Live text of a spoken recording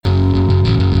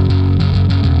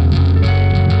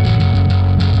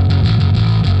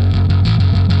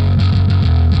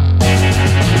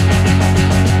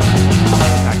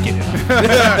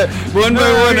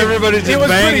everybody's just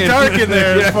banging. It was pretty dark in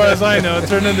there, as far as I know. It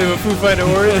turned into a Foo Fighter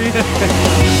orgy.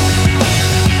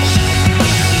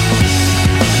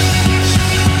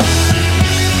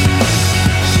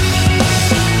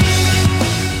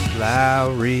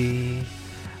 Lowry,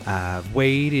 I've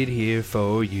waited here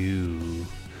for you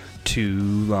 2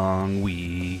 long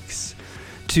weeks.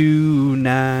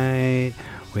 Tonight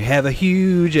we have a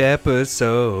huge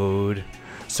episode.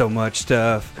 So much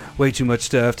stuff, way too much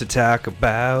stuff to talk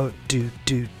about. And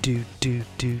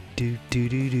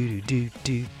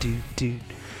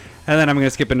then I'm gonna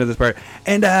skip into this part.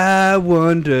 And I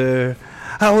wonder,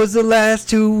 how was the last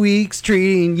 2 weeks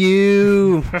treating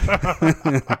you?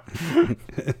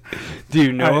 Do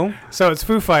you know? Right. So it's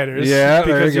Foo Fighters. Yeah,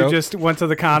 because there you go. just went to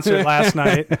the concert last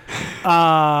night.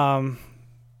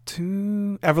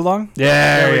 To Everlong.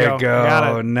 Yeah, there you I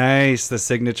got go. it. Nice, the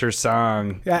signature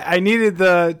song. Yeah, I needed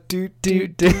the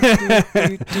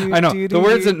I know the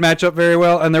words didn't match up very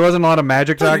well, and there wasn't a lot of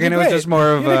magic talking. It was just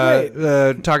more of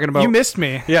talking about. You missed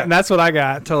me. Yeah, and that's what I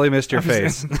got. Totally missed your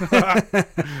face.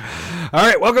 All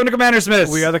right, welcome to Commander Smiths.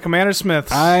 We are the Commander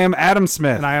Smiths. I am Adam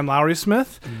Smith, and I am Lowry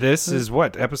Smith. This is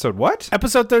what episode? What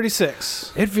episode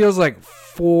 36? It feels like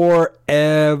forever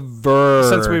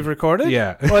since we've recorded.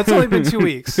 Yeah, well, it's only been 2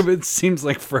 weeks. It seems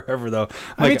like forever though.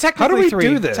 I mean, technically how do we 3.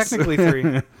 do this? Technically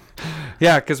 3.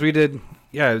 Yeah, because we did.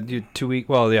 Yeah, 2 weeks.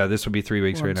 Well, yeah, this would be 3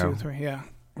 weeks 1, right 2, now. 3, yeah.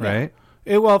 Right.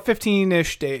 Well,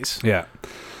 15-ish days. Yeah.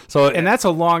 So and that's a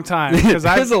long time because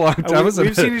it is a long time.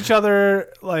 We've seen each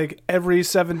other like every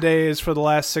 7 days for the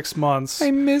last 6 months.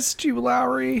 I missed you,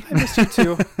 Lowry. I missed you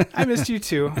too. I missed you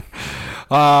too.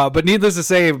 But needless to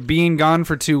say, being gone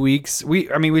for 2 weeks,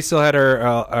 we still had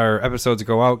our episodes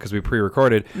go out because we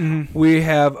pre-recorded. Mm-hmm. We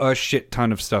have a shit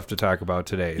ton of stuff to talk about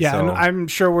today. Yeah, so. and I'm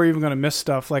sure we're even going to miss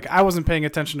stuff. Like I wasn't paying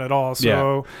attention at all. So,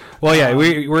 yeah. Well, yeah,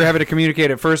 we were having to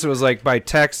communicate. At first, it was like by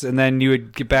text, and then you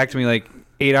would get back to me like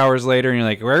 8 hours later, and you're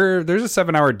like, there's a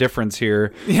 7-hour difference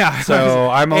here. Yeah. So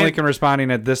I'm only responding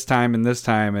at this time and this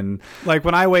time. And like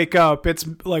when I wake up, it's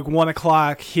like 1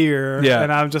 o'clock here. Yeah.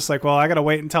 And I'm just like, well, I got to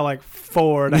wait until like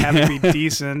 4 to have it be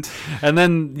decent. And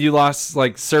then you lost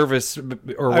like service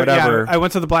or whatever. I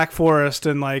went to the Black Forest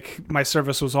and like my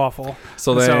service was awful.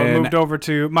 So I moved over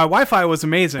to my Wi-Fi was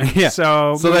amazing. Yeah.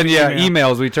 So then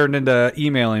emails. We turned into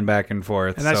emailing back and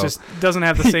forth. And that just doesn't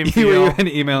have the same feel. You were even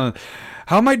emailing.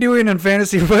 How am I doing in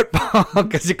fantasy football?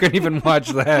 Because you couldn't even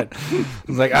watch that. I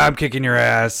was like, I'm kicking your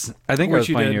ass. I think I was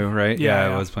playing you, right? Yeah,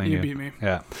 I was playing you. You beat me.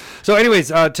 Yeah. So anyways,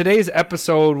 today's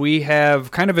episode, we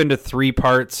have kind of into 3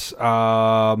 parts.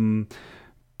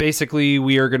 Basically,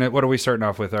 we are going to... What are we starting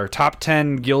off with? Our top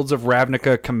 10 Guilds of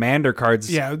Ravnica Commander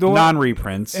cards,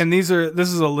 non-reprints. And this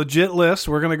is a legit list.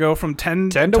 We're going to go from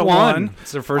 10 to 1.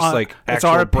 It's our first, it's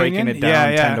our breaking it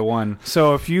down 10 to 1.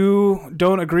 So if you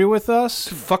don't agree with us...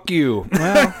 Fuck you.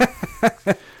 Well...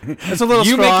 It's a little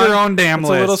you strong. Make your own damn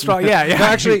list. It's a little strong. Yeah. No,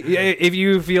 actually, if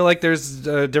you feel like there's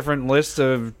a different list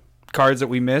of cards that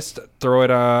we missed, throw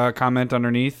it a comment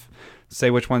underneath. Say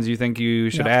which ones you think you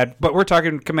should add. But we're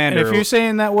talking Commander. And if you're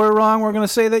saying that we're wrong, we're going to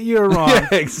say that you're wrong. Yeah,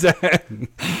 exactly.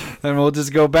 And we'll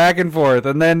just go back and forth.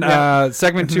 And then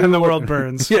segment 2. And the world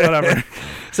burns. Yeah. Whatever.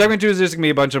 Segment 2 is just going to be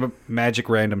a bunch of magic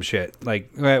random shit.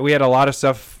 Like, we had a lot of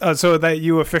stuff. So that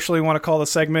you officially want to call the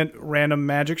segment Random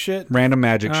Magic Shit? Random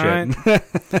magic shit. Right.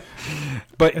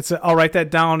 But I'll write that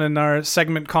down in our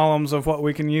segment columns of what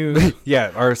we can use.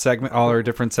 Yeah, all our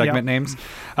different segment names.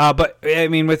 But, I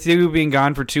mean, with you being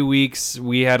gone for 2 weeks,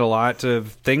 we had a lot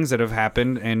of things that have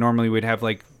happened. And normally we'd have,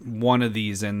 like, one of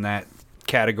these in that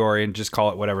category and just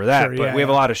call it whatever that. Sure, but we have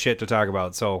a lot of shit to talk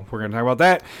about. So we're going to talk about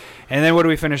that. And then what do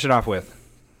we finish it off with?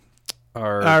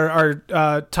 Our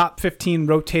top 15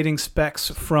 rotating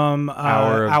specs from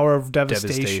Hour of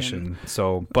Devastation.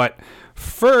 So, but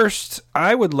first,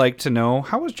 I would like to know,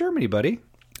 how was Germany, buddy?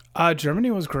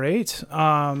 Germany was great.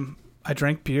 I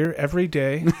drank beer every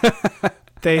day.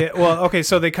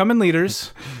 So they come in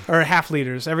liters or half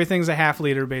liters. Everything's a half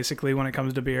liter basically when it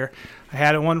comes to beer. I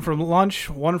had one for lunch,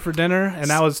 one for dinner,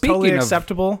 and that was totally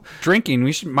acceptable. Drinking,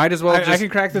 we might as well I can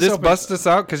crack this open. Bust this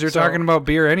out because you're talking about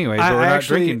beer anyway, but we're not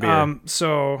drinking beer.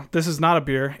 So this is not a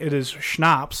beer. It is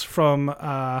schnapps from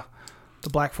the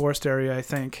Black Forest area, I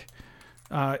think.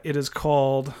 It is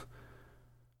called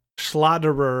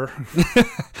Schladerer.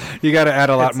 You got to add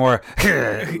a lot more.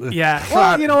 Yeah.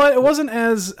 Well, you know what? It wasn't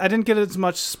I didn't get as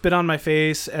much spit on my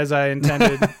face as I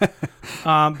intended.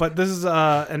 But this is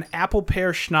an apple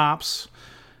pear schnapps,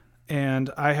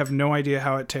 and I have no idea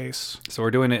how it tastes. So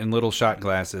we're doing it in little shot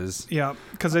glasses. Yeah,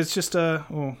 because it's just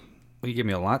Well, you gave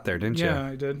me a lot there, didn't you? Yeah,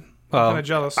 I did. Well, I'm kind of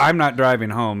jealous. I'm not driving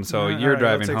home, so you're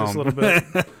driving home. Let's take this a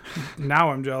little bit.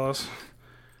 Now I'm jealous.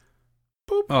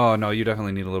 Boop. Oh no, you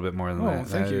definitely need a little bit more than that. Oh,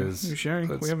 thank That you. is- You're sharing.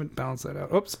 Let's We haven't. balance that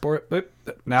out. Oops,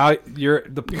 now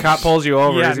the cop pulls you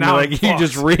over. Yeah, He's gonna now be I'm like, you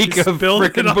just fucked. reek Just of spilled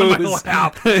it freaking on my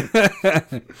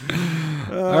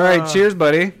booze. All right, cheers,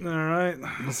 buddy. All right.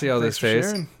 Let's see how Thanks this for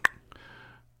tastes. sharing.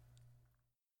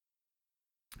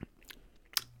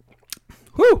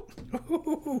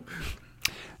 Woo!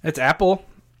 It's apple.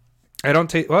 I don't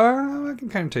taste. Well, I can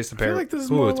kind of taste the I pear. feel like this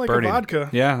is Ooh, more it's like burning. a vodka.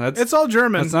 Yeah, that's It's all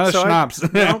German. that's not a so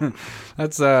schnapps. No.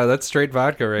 That's straight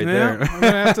vodka right Yeah, there. I'm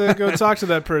gonna have to go talk to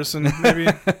that person. Maybe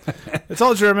it's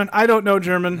all German. I don't know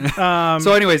German.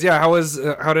 So, anyways, yeah,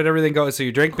 how did everything go? So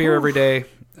you drank beer every day.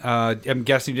 I'm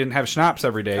guessing you didn't have schnapps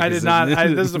every day. I did not.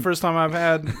 This is the first time I've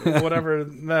had whatever.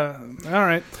 All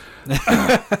right.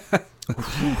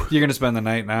 You're gonna spend the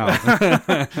night now.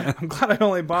 I'm glad I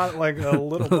only bought like a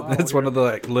little bottle. That's one of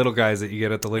the little guys that you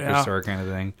get at the liquor Yeah. store kind of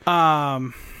thing.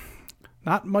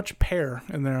 Not much pear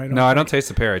in there. No, I don't taste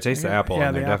the pear. I taste the apple Yeah,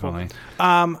 in there, the apple.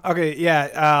 definitely. Okay.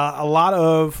 Yeah. A lot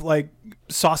of like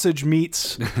sausage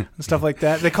meats and stuff like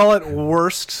that. They call it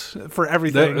wurst for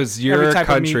everything. That was Every your type of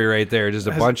meat. country right there. Just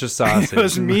a bunch of sausage. It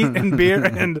was meat and beer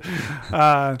and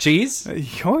Cheese?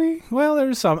 well,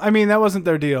 there's some. I mean, that wasn't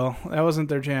their deal. That wasn't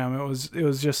their jam. It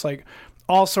was just like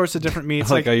all sorts of different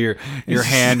meats. Like how your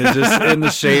hand is just in the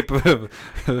shape of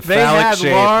they phallic had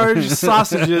shape. large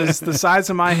sausages the size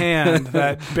of my hand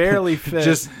that barely fit.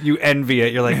 Just you envy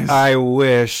it. You're like, I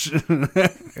wish.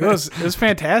 It was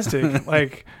fantastic.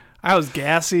 Like I was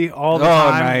gassy all the Oh,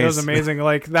 time. nice. It was amazing.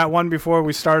 Like that one before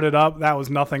we started up, that was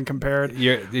nothing compared.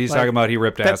 He's Like, talking about he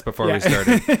ripped ass before we yeah.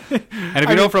 started. And if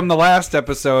you know from the last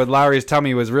episode, Lowry's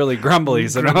tummy was really grumbly,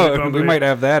 so Grumbly, no, grumbly. we might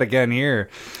have that again here.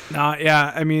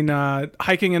 Yeah. I mean,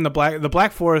 hiking in the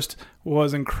Black Forest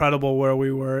was incredible where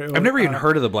we were. I've never even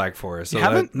heard of the Black Forest. So You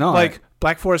haven't? no, Like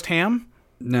Black Forest ham?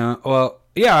 no. Well,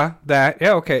 yeah, that.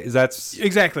 Yeah, okay. That's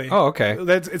Exactly. Oh, okay.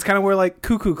 It's kind of where like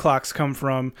cuckoo clocks come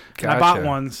from. And I bought Gotcha.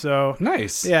 one, so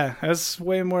nice. yeah, it's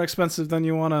way more expensive than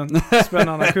you want to spend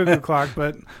on a cuckoo clock.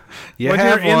 But You when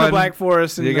have you're in the one. Black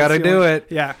Forest, and You that's gotta the do only- it.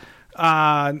 Yeah.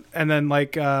 And then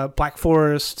like Black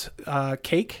Forest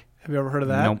cake. Have you ever heard of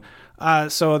that?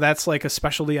 Nope. So that's like a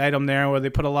specialty item there where they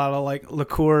put a lot of like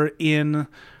liqueur in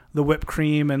the whipped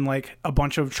cream and like a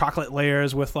bunch of chocolate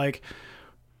layers with like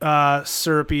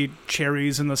syrupy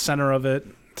cherries in the center of it.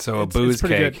 So a It's booze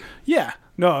pretty cake. good. Yeah.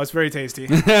 No, it's very tasty.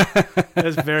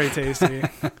 It's very tasty.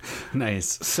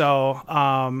 Nice. So,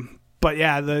 but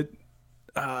yeah,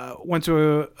 went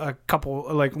to a couple,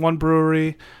 like one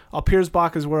brewery.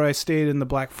 Alpiersbach is where I stayed in the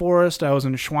Black Forest. I was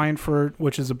in Schweinfurt,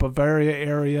 which is a Bavaria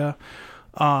area.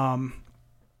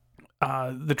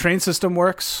 The train system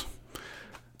works.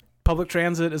 Public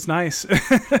transit is nice.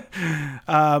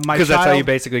 Because that's how you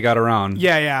basically got around.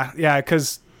 Yeah.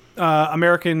 Because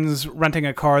Americans renting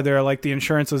a car there, like the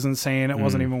insurance is insane. It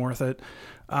wasn't even worth it.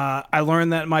 I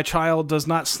learned that my child does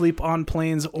not sleep on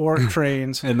planes or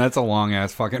trains. And that's a long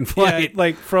ass fucking Yeah, flight.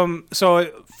 like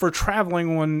for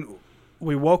traveling, when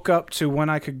we woke up to when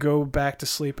I could go back to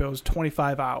sleep, it was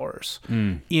 25 hours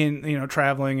in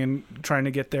traveling and trying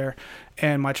to get there,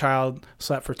 and my child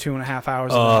slept for 2.5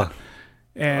 hours. Of that.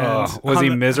 And was he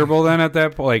miserable then at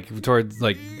that point? Like towards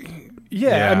like Yeah,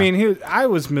 Yeah. I mean, I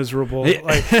was miserable.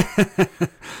 Like,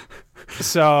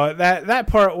 so that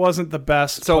part wasn't the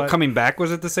best. so but coming back,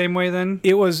 was it the same way then?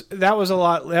 that was a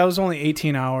lot. That was only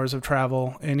 18 hours of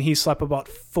travel, and he slept about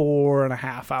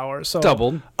 4.5 hours. So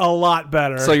Doubled. a lot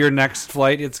better. So your next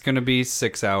flight, it's going to be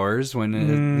 6 hours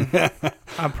when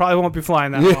I probably won't be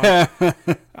flying that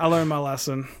long. I learned my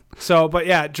lesson. So, but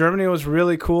yeah, Germany was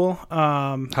really cool.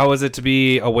 How was it to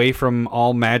be away from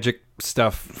all magic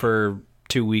stuff for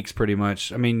 2 weeks pretty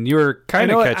much? I mean, you were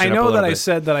kind of catching up I a know little that I bit.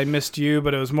 said that I missed you,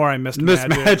 but it was more I missed Miss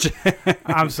magic. Magic.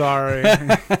 I'm sorry.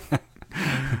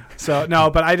 So no,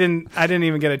 but I didn't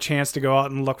even get a chance to go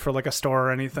out and look for like a store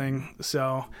or anything.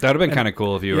 So That would have been kind of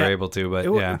cool if you were yeah, able to, but it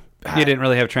would- yeah. You didn't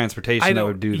really have transportation that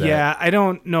would do that. Yeah, I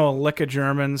don't know a lick of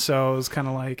German, so it was kind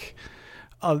of like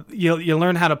you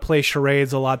learn how to play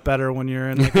charades a lot better when you're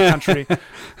in like a country.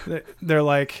 They're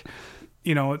like,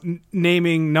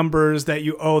 naming numbers that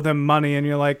you owe them money, and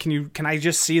you're like, can I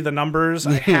just see the numbers?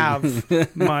 I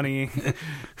have money.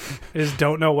 I just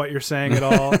don't know what you're saying at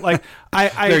all. Like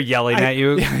They're yelling at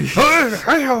you.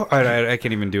 I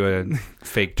can't even do a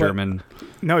fake German.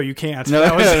 No, you can't. No.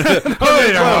 That was,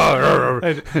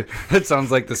 It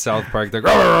sounds like the South Park.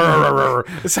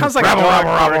 it sounds like a dog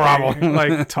barking,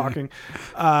 like talking.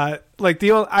 Like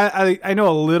the old, I know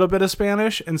a little bit of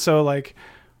Spanish, and so like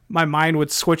my mind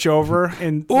would switch over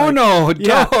and like, Uno,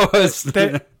 yeah, dos.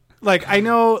 like I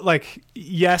know like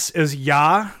yes is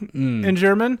ja in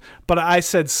German, but I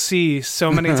said sí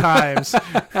so many times.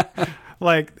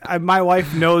 my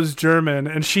wife knows German,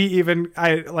 and she even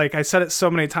I said it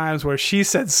so many times where she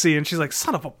said "see" and she's like,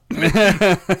 "Son of a."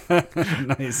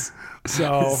 Nice.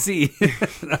 So See,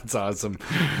 that's awesome.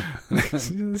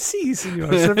 "Sí,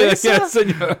 señor cerveza." Yeah,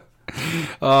 senor.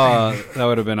 Oh, that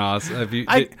would have been awesome. If you,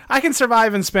 I can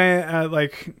survive in Spain,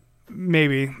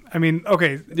 maybe. I mean,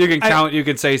 okay. You can count. You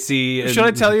can say "see." Should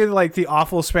I tell you the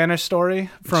awful Spanish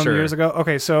story from years ago?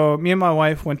 Okay, so me and my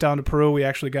wife went down to Peru. We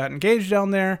actually got engaged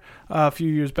down there a few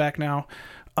years back now.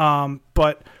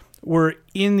 But we're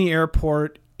in the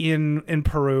airport in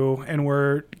Peru, and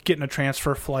we're getting a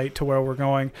transfer flight to where we're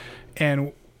going.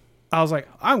 And I was like,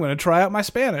 I'm going to try out my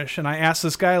Spanish. And I asked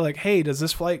this guy, hey, does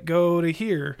this flight go to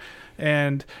here?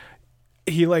 And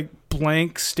he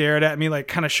blank stared at me,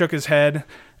 kind of shook his head.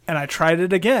 And I tried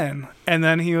it again. And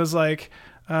then he was like,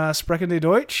 sprechen die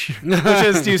Deutsch? Which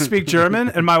is, do you speak German?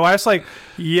 And my wife's like,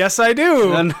 yes, I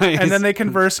do. Oh, nice. And then they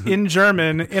converse in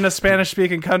German in a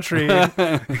Spanish-speaking country.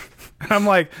 And I'm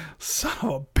like, son of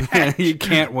a bitch. You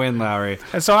can't win, Lowry.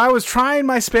 And so I was trying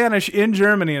my Spanish in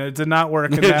Germany, and it did not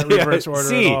work in that reverse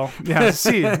order at all. Yeah,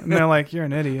 see. And they're like, you're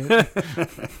an idiot.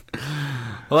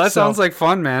 Well, that sounds like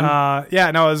fun, man.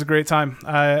 It was a great time.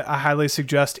 I highly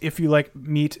suggest if you like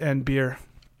meat and beer.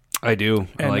 I do.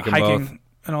 I And like them hiking both.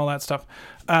 and all that stuff.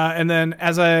 And then,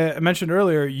 as I mentioned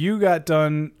earlier, you got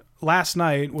done last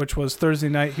night, which was Thursday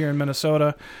night here in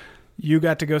Minnesota. You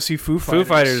got to go see Foo Fighters. Foo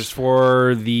Fighters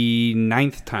for the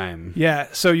 9th time. Yeah.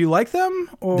 So you like them?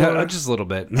 Or? Just a little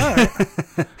bit. Right.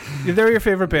 They're your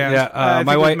favorite band. Yeah.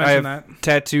 My wife, I have that.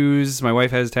 tattoos. My wife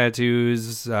has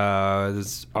tattoos.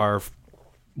 Our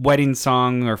wedding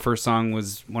song, our first song,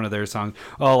 was one of their songs.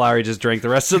 Oh, Larry just drank the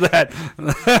rest of that.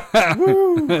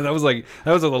 that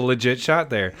was a legit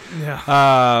shot there.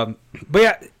 Yeah. But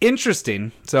yeah,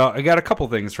 interesting. So I got a couple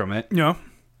things from it. Yeah.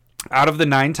 Out of the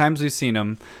 9 times we've seen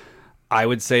them, I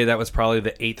would say that was probably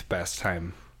the 8th best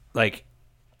time.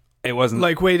 It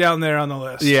wasn't way down there on the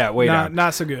list. Yeah, way down.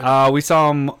 Not so good. We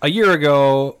saw him a year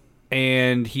ago,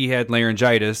 and he had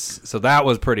laryngitis, so that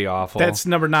was pretty awful. That's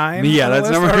number 9. Yeah, that's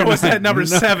number 9. Or was that number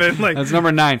 7? That's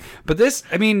number 9. But this,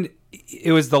 I mean,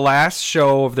 it was the last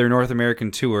show of their North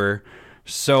American tour,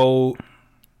 so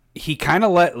he kind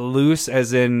of let loose,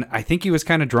 as in, I think he was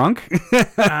kind of drunk,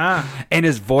 and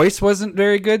his voice wasn't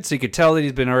very good, so you could tell that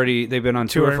they've been on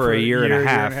tour for a year and a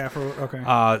half.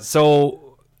 Okay. So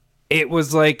it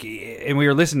was and we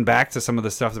were listening back to some of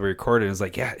the stuff that we recorded, it was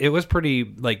yeah, it was pretty,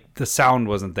 the sound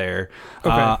wasn't there.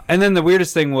 Okay. And then the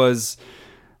weirdest thing was,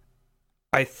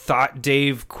 I thought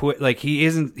Dave quit. He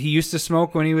used to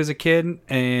smoke when he was a kid,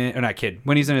 or not kid,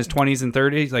 when he's in his 20s and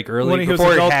 30s,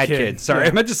 before he had kids. Sorry,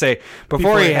 I meant to say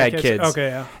before he had kids. Okay,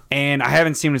 yeah. And I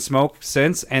haven't seen him smoke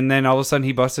since. And then all of a sudden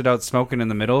he busted out smoking in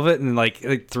the middle of it, and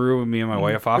threw me and my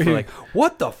wife off. We're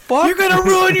what the fuck? You're gonna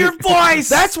ruin your voice.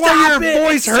 That's why your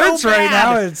voice hurts right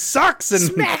now. It sucks.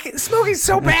 And smoking's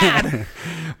so bad.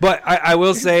 But I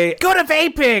will say, go to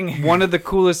vaping. One of the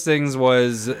coolest things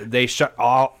was they shut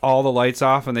all the lights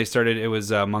off, and it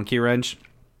was Monkey Wrench,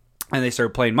 and they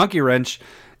started playing Monkey Wrench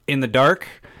in the dark.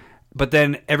 But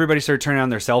then everybody started turning on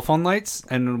their cell phone lights,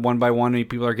 and one by one,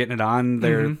 people are getting it on.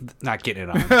 They're not getting it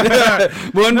on.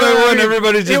 One by one,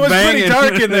 everybody's just banging. It was pretty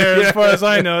dark in there, as far as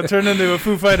I know. It turned into a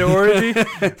Foo Fighter orgy.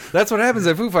 That's what happens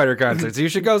at Foo Fighter concerts. You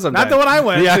should go sometime. Not the one I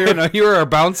went to. No, you were a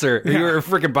bouncer. You were a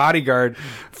freaking bodyguard.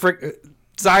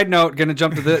 Side note, gonna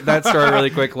jump to that story really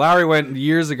quick. Lowry went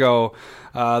years ago,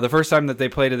 the first time that they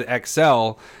played at the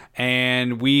XL,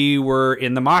 and we were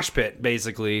in the mosh pit,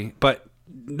 basically. But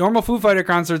normal Foo Fighter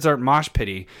concerts aren't mosh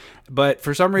pitty. But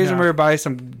for some reason, we were by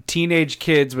some teenage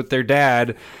kids with their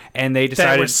dad, and they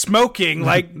decided... That were smoking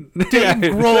like Dave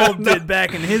Grohl did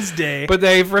back in his day. But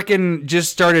they freaking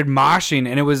just started moshing,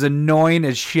 and it was annoying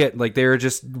as shit. They were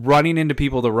just running into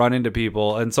people to run into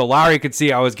people. And so Lowry could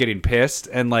see I was getting pissed,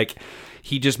 and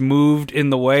he just moved in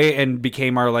the way and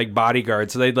became our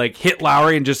bodyguard. So they'd hit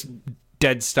Lowry and just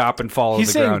dead stop and fall to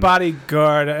the ground. He's saying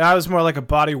bodyguard. I was more like a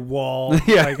body wall.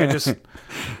 Yeah. I just...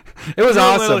 It was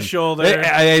awesome. Little shoulder.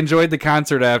 I enjoyed the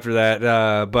concert after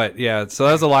that. But yeah, so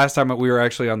that was the last time that we were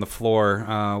actually on the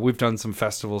floor. We've done some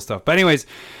festival stuff. But anyways,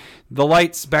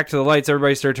 back to the lights,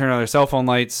 everybody started turning on their cell phone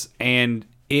lights, and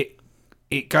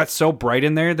it got so bright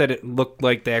in there that it looked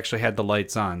like they actually had the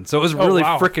lights on. So it was really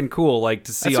freaking cool,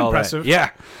 to see. That's all impressive. That. Yeah.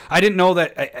 I didn't know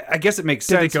that. I guess it makes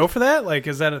sense. Did they go for that?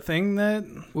 Is that a thing that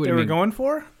they were going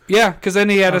for? Yeah, because then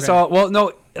he had us all... Well,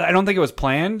 no, I don't think it was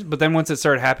planned, but then once it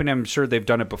started happening, I'm sure they've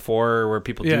done it before where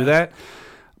people do that.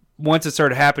 Once it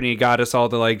started happening, he got us all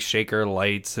to shake our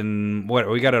lights, and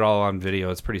we got it all on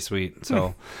video. It's pretty sweet.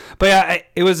 So, but yeah,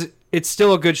 it was it's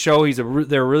still a good show.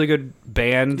 They're a really good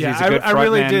band. Yeah, He's a good I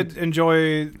really frontman. did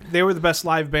enjoy. They were the best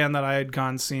live band that I had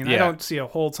gone seen. I Yeah. don't see a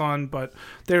whole ton, but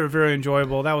they were very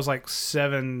enjoyable. That was like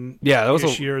 7 Yeah, that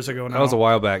was years ago now. That was a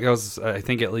while back. That was, I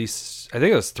think it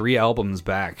was 3 albums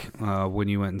back when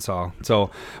you went and saw.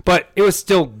 So, but it was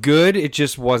still good. It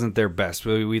just wasn't their best.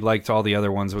 We liked all the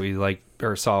other ones that we liked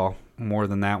or saw more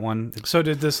than that one. So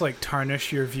did this like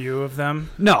tarnish your view of them?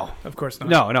 No, Of course not.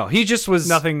 no. He just was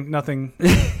Nothing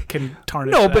can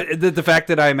tarnish. No, that. but the fact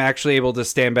that I'm actually able to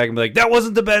stand back and be like, that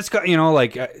wasn't the best.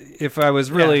 Like if I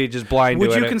was really just blind Would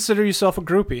to it. you consider yourself a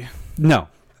groupie? No,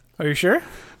 Are you sure?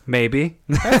 maybe.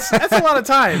 That's a lot of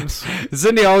times.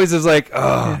 Cindy always is like,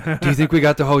 oh, do you think we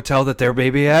got the hotel that their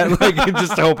baby at? Like,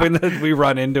 just hoping that we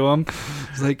run into them.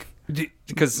 It's like,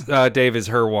 because Dave is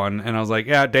her one, and I was like,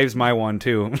 yeah, Dave's my one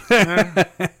too.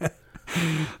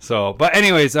 So, but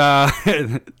anyways,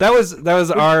 that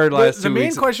was our last 2 The main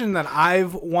weeks. question that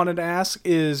I've wanted to ask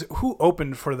is who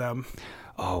opened for them?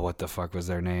 Oh, what the fuck was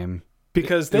their name?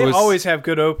 Because It they was- always have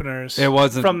good openers. It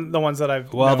wasn't from the ones that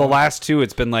I've. Well, the known. last 2,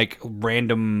 it's been like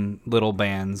random little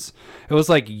bands. It was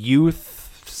like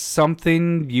youth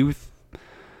something.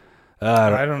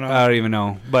 I don't know. I don't even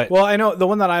know. But Well, I know the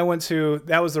one that I went to.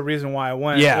 That was the reason why I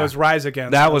went. Yeah. It was Rise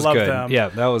Against. that I was loved good. them. Yeah,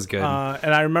 that was good.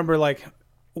 And I remember like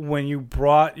when you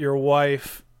brought your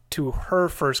wife to her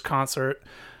first concert.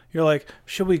 You're like,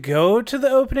 should we go to the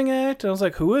opening act? And I was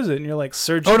like, who is it? And you're like,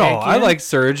 Serge. oh no, Tankian? I like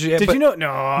Surge. Yeah, Did but you know? No,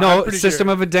 I'm No, pretty System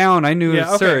sure. of a Down. I knew Yeah,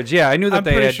 okay. Surge. Yeah, I knew that I'm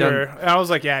they pretty had sure. done. And I was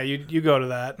like, yeah, you go to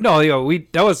that. No,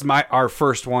 that was our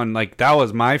first one. Like that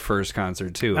was my first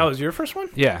concert too. That was your first one?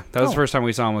 Yeah, that was Oh. the first time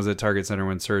we saw him was at Target Center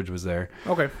when Surge was there.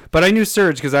 Okay. But I knew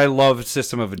Surge because I loved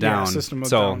System of a Yeah, Down. System of a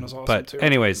so, Down was awesome, but too.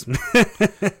 anyways,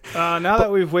 Now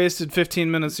that we've wasted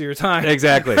 15 minutes of your time.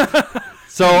 exactly.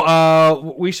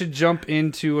 So we should jump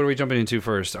into, what are we jumping into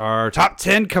first? Our top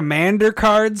 10 commander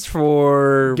cards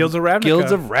for Guilds of Ravnica.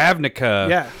 Guilds of Ravnica.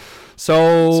 Yeah.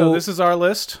 So this is our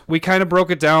list. we kind of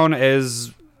broke it down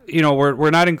as, we're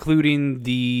not including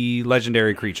the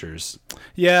legendary creatures,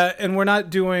 Yeah, and we're not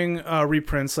doing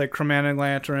reprints like Chromatic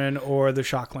Lantern or the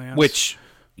Shocklands. which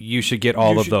you should get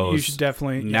all You of should- those. You should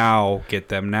definitely. Now get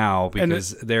them now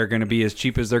because they're going to be as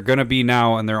cheap as they're going to be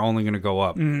now, and they're only going to go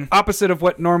up. Mm-hmm. Opposite of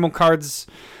what normal cards,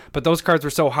 but those cards were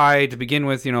so high to begin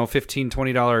with. $15,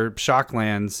 $20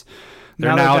 Shocklands.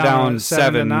 They're now down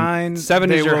 7 to 9. 7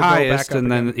 They is your will go highest, back up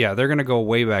and then again. they're going to go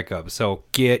way back up. So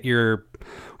get your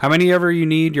how many ever you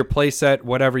need, your play set,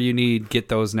 whatever you need, get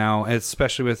those now.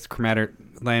 Especially with Chromatic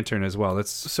Lantern as well. That's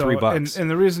So, $3.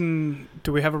 And the reason,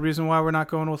 do we have a reason why we're not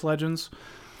going with Legends?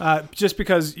 Just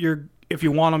because if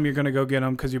you want them, you're going to go get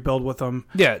them because you build with them.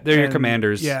 Yeah, they're your And,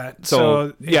 commanders. yeah, So,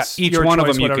 so yeah, it's each your one of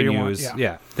choice, them you whatever can you want, use. yeah.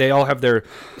 Yeah, they all have their.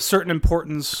 Certain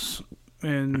importance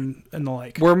and the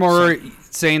like. We're more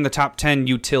saying the top 10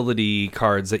 utility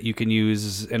cards that you can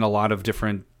use in a lot of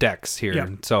different decks here. Yeah.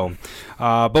 So,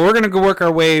 but we're going to go work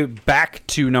our way back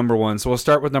to number 1. So we'll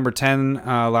start with number 10.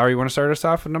 Lowry, you want to start us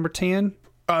off with number 10?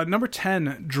 Number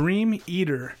 10, Dream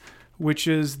Eater, which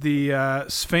is the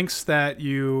Sphinx that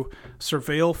you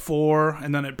surveil for,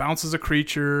 and then it bounces a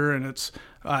creature, and it's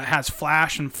has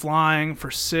flash and flying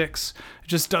for 6. It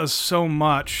just does so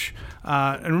much.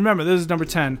 And remember, this is number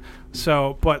 10.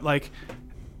 So, but like,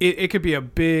 it could be a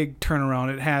big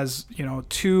turnaround. It has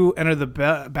 2 enter the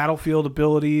battlefield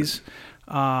abilities.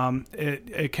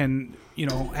 It can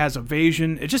has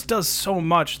evasion. It just does so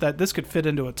much that this could fit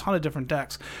into a ton of different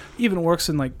decks. Even works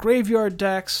in like graveyard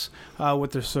decks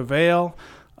with the surveil.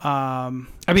 I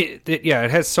mean, it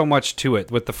has so much to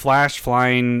it with the flash,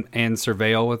 flying, and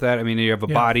surveil with that. I mean, you have a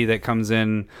body that comes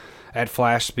in at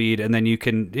flash speed, and then you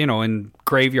can, in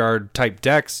graveyard type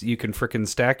decks, you can freaking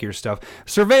stack your stuff.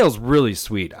 Surveil's really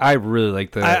sweet. I really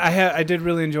like that. I did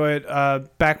really enjoy it.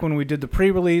 Back when we did the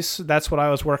pre-release, that's what I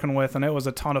was working with, and it was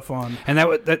a ton of fun. And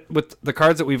that with the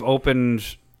cards that we've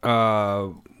opened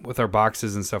with our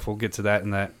boxes and stuff, we'll get to that in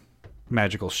that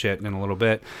magical shit in a little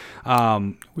bit.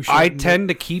 I tend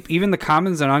to keep even the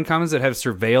commons and uncommons that have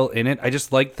surveil in it. I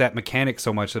just like that mechanic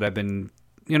so much that I've been,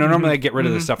 normally I get rid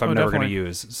of the stuff I'm never going to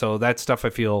use. So that stuff I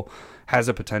feel has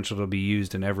a potential to be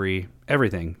used in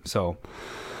everything. So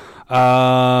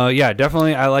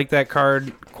definitely I like that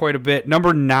card quite a bit.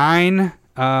 Number 9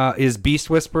 is Beast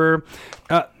Whisperer.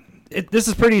 This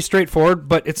is pretty straightforward,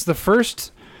 but it's the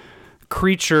first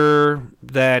creature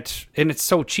and it's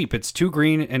so cheap. It's 2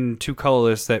 green and 2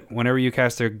 colorless that whenever you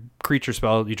cast a creature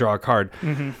spell, you draw a card.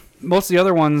 Mm-hmm. Most of the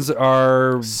other ones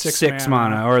are 6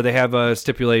 mana, or they have a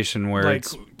stipulation where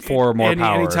it's 4 or more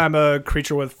power. Anytime a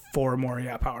creature with 4 or more,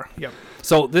 power. Yep.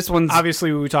 So this one's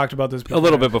obviously we talked about this before. a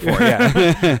little bit before,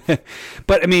 yeah.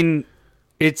 But I mean,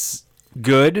 it's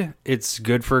good. It's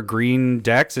good for green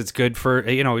decks. It's good for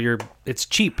it's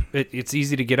cheap. It's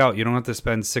easy to get out. You don't have to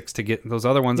spend 6 to get those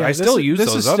other ones. I still use those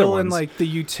other ones. This is still in like the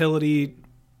utility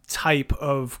type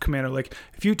of commander. Like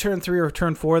if you turn 3 or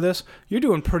turn 4 this, you're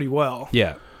doing pretty well.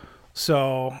 Yeah.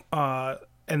 So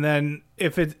and then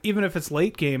even if it's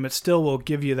late game, it still will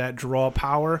give you that draw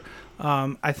power.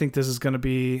 I think this is going to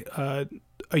be a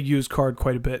used card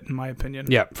quite a bit, in my opinion.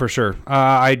 Yeah, for sure.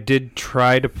 I did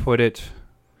try to put it.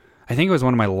 I think it was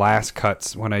one of my last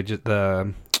cuts when I did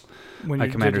my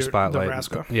Commander Spotlight. The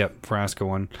Vraska. Yep, Vraska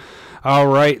one. All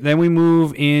right, then we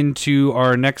move into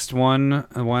our next one.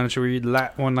 Why don't you read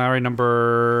that one, Larry?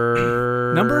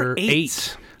 Number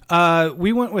 8.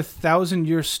 We went with 1,000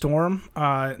 Year Storm,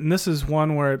 and this is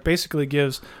one where it basically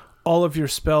gives all of your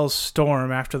spells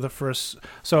storm after the first.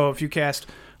 So if you cast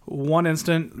one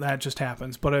instant, that just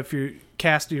happens. But if you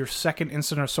cast your second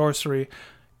instant or sorcery,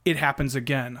 it happens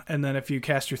again. And then if you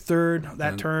cast your third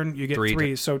that turn, you get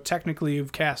 3. So technically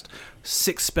you've cast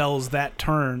 6 spells that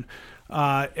turn.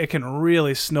 It can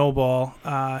really snowball.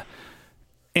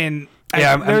 There's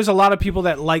a lot of people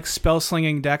that like spell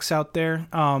slinging decks out there.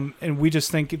 And we just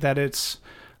think that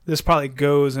this probably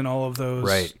goes in all of those.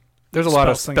 Right. There's a lot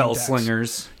of spell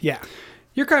slingers. Yeah.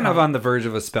 You're kind of on the verge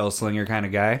of a spell slinger kind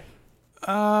of guy.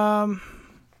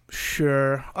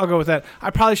 Sure. I'll go with that. I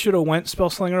probably should have went spell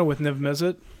slinger with Niv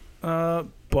Mizzet,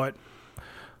 but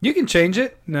you can change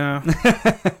it. No.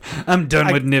 I'm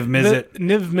done with Niv Mizzet.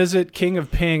 Niv Mizzet, King of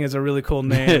Ping, is a really cool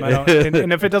name.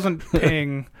 And if it doesn't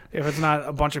ping, if it's not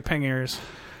a bunch of pingers.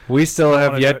 We still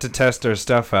have yet to test our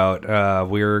stuff out.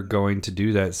 We're going to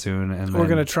do that soon. And we're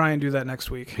going to try and do that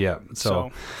next week. Yeah.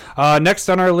 So next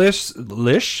on our list,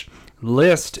 number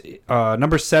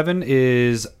 7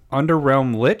 is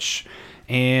Underrealm Lich.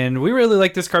 And we really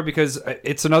like this card because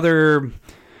it's a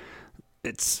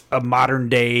modern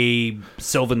day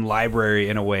Sylvan Library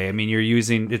in a way. I mean,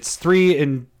 it's 3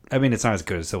 and it's not as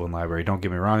good as Sylvan Library. Don't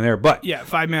get me wrong there, but yeah,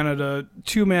 5 mana to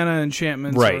 2 mana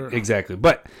enchantments. Right, exactly.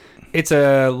 But it's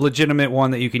a legitimate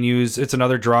one that you can use. It's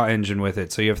another draw engine with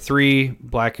it. So you have 3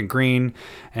 black and green,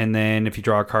 and then if you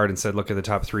draw a card instead, look at the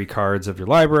top 3 cards of your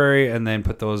library, and then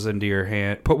put those into your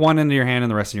hand. Put 1 into your hand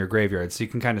and the rest in your graveyard. So you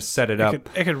can kind of set it up.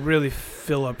 It could really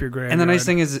fill up your graveyard. And the nice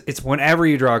thing is, it's whenever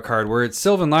you draw a card. Where it's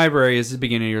Sylvan Library is the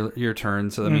beginning of your turn.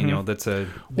 So I mean, that's a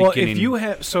beginning.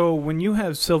 When you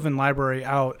have Sylvan Library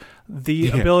out, the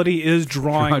ability is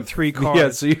drawing 3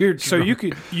 cards. Yeah, so you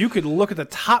could look at the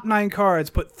top 9 cards,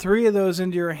 put 3 of those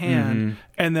into your hand,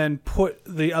 and then put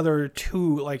the other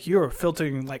 2. Like you're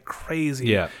filtering like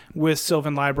crazy with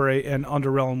Sylvan Library and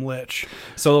Underrealm Lich.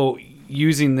 So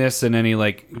using this in any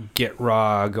like Get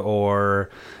Rog or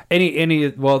any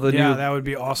new, that would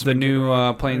be awesome. The new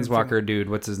Planeswalker dude,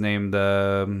 what's his name?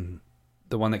 The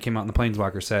one that came out in the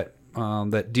Planeswalker set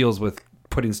that deals with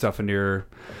putting stuff into your.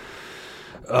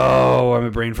 Oh, I'm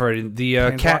a brain fart. The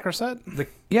Planeswalker set? The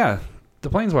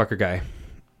Planeswalker guy.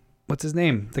 What's his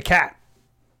name? The cat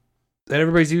that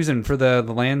everybody's using for the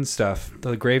land stuff.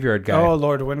 The graveyard guy. Oh,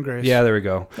 Lord of Windgrace. Yeah, there we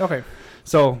go. Okay.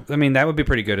 So, I mean, that would be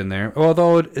pretty good in there.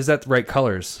 Although, is that the right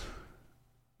colors?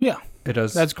 Yeah. It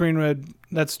does. That's green, red.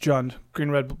 That's Jund.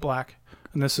 Green, red, black.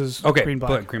 And this is green,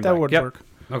 black. That would work.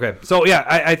 Okay. So, yeah,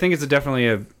 I think it's definitely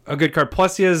a good card.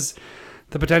 Plus, he has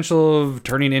the potential of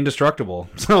turning indestructible.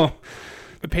 So...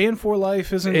 Paying 4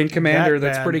 life isn't in Commander. That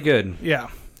that's bad. pretty good. Yeah,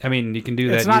 I mean you can do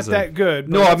that. It's not easily. that good.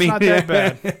 But no, I mean not that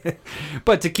bad.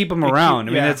 But to keep him around,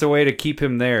 I mean it's a way to keep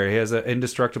him there. He has an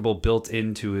indestructible built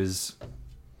into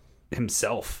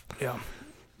himself. Yeah,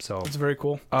 so it's very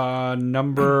cool.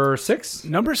 Number 6.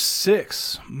 Number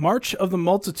 6, March of the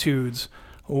Multitudes.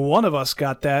 One of us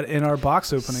got that in our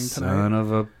box opening tonight. Son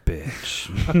of a bitch.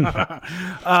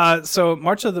 So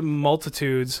March of the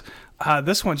Multitudes.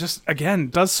 This one just, again,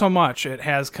 does so much. It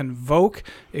has Convoke.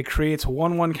 It creates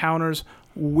 1/1 counters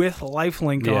with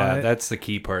lifelink on it. Yeah, that's the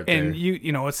key part there. And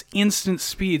it's instant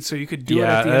speed, so you could do it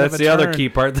at the end of a turn. That's the other key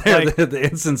part there. Like, the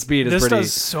instant speed is pretty... This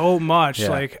does so much. Yeah.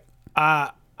 Like,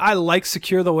 I like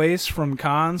Secure the Waste from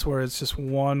Cons, where it's just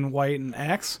 1 white and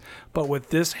X. But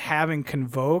with this having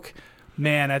Convoke,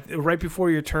 man, right before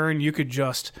your turn, you could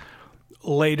just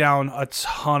lay down a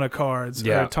ton of cards,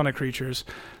 or a ton of creatures.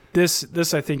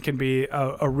 This I think can be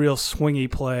a real swingy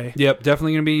play. Yep,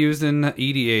 definitely going to be used in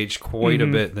EDH quite a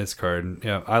bit, this card.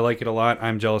 Yeah, I like it a lot.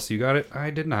 I'm jealous you got it.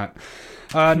 I did not.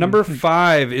 Number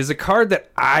 5 is a card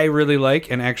that I really like,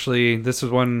 and actually this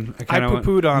was one I kind of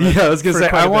poo-pooed on it. Yeah, I was going to say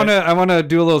I want to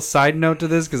do a little side note to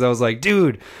this because I was like,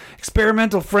 dude,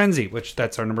 Experimental Frenzy, which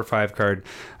that's our number 5 card.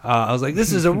 I was like,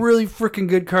 this is a really freaking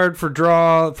good card for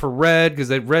draw for red because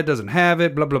red doesn't have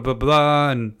it, blah blah blah blah,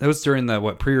 and that was during the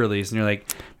pre-release, and you're like,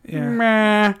 Yeah.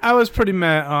 Meh. I was pretty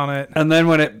meh on it. And then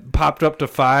when it popped up to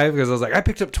 5, because I was like, I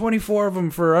picked up 24 of them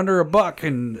for under $1,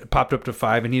 and it popped up to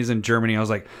 5, and he's in Germany. I was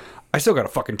like, I still got to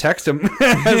fucking text him.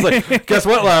 I was like, guess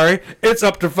what, Larry? It's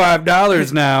up to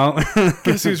 $5 now.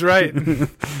 Guess who's right?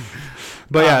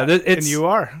 But yeah, it's and you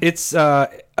are. It's a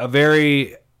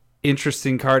very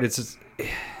interesting card. It's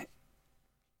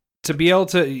to be able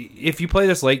to, if you play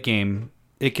this late game,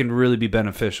 it can really be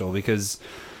beneficial because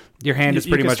your hand is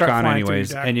pretty much gone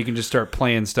anyways, and you can just start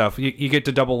playing stuff. You get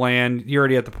to double land. You're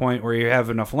already at the point where you have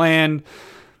enough land.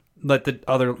 Let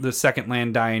the second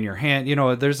land die in your hand. You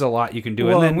know, there's a lot you can do.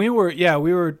 Well, and then we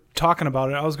were talking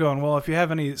about it. I was going, well, if you have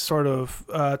any sort of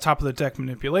top of the deck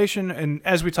manipulation, and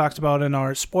as we talked about in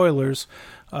our spoilers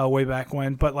way back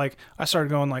when, but like I started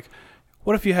going like,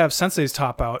 what if you have Sensei's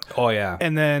Top out? Oh yeah,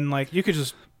 and then like you could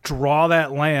just draw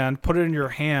that land, put it in your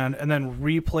hand, and then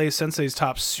replay Sensei's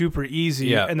Top super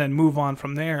easy, and then move on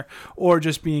from there, or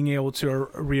just being able to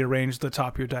rearrange the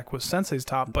top of your deck with Sensei's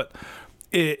Top, but.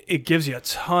 It gives you a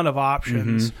ton of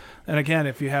options. And again,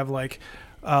 if you have like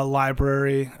a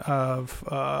library of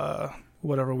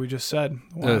whatever we just said.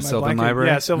 Sylvan Library?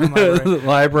 Yeah, Sylvan Library.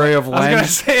 Library of Land. I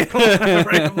was going to say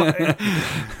Library of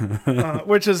Land.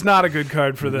 Which is not a good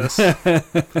card for this.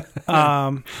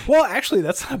 Well, actually,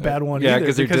 that's not a bad one either.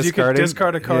 Because you could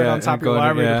discard a card on top of your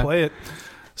library to play it.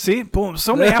 See? Boom.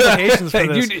 So many applications for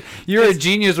this. You're a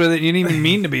genius with it. You didn't even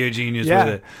mean to be a genius with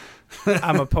it.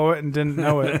 I'm a poet and didn't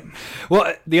know it.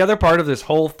 Well, the other part of this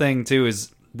whole thing too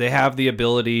is they have the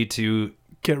ability to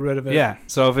get rid of it. Yeah.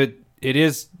 So if it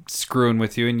is screwing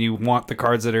with you and you want the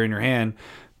cards that are in your hand,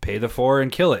 pay the 4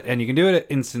 and kill it. And you can do it at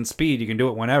instant speed. You can do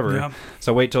it whenever. Yeah.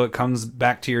 So wait till it comes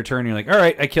back to your turn. You're like, all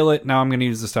right, I kill it. Now I'm going to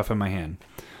use the stuff in my hand.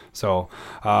 So,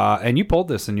 and you pulled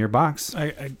this in your box.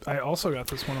 I also got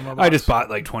this one in my box. I just bought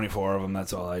like 24 of them.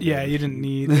 That's all I did. Yeah, you didn't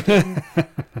need.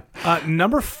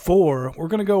 Number 4, we're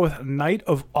going to go with Knight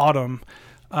of Autumn.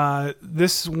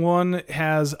 This one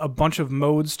has a bunch of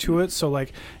modes to it. So,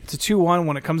 like, it's a 2/1.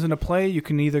 When it comes into play, you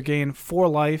can either gain 4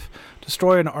 life,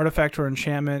 destroy an artifact or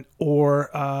enchantment,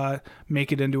 or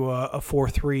make it into a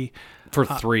 4/3. For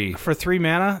 3. For 3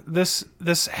 mana. This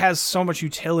has so much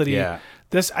utility. Yeah.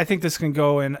 I think this can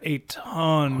go in a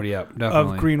ton definitely.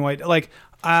 of green-white. Like,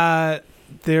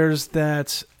 there's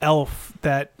that elf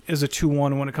that is a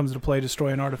 2/1 when it comes to play,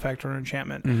 destroy an artifact or an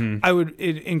enchantment.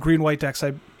 In green-white decks,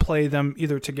 I play them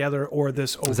either together or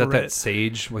this over it. Is that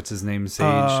Sage? What's his name? Sage?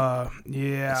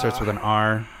 Yeah. It starts with an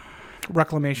R.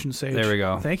 Reclamation Sage. There we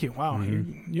go. Thank you. Wow.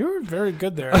 You're very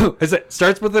good there. Oh, it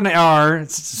starts with an R.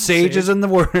 Sage is in the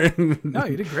word. No,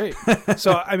 you did great.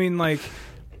 So, I mean, like...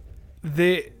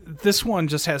 This one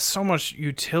just has so much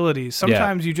utility.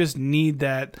 Sometimes you just need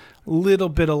that little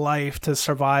bit of life to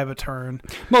survive a turn.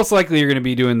 Most likely you're going to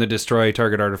be doing the destroy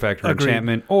target artifact or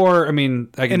enchantment. Or, I mean...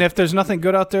 and if there's nothing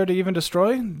good out there to even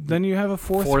destroy, then you have a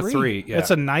 4/3. 4/3, yeah. It's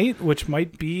a knight, which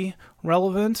might be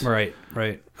relevant. Right.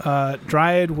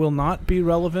 Dryad will not be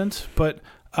relevant, but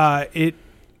it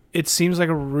seems like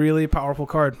a really powerful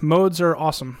card. Modes are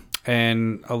awesome.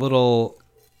 And a little...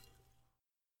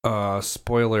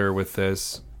 spoiler with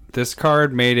this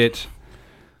card made it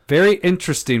very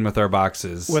interesting with our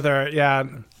boxes.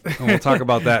 And we'll talk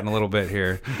about that in a little bit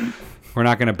here. We're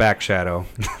not going to backshadow.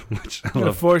 Which I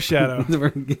love. Foreshadow.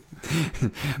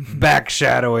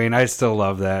 Backshadowing. I still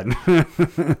love that.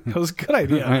 That was a good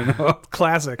idea. I know.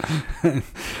 Classic. All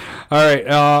right.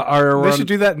 They should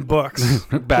do that in books.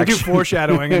 They do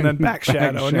foreshadowing and then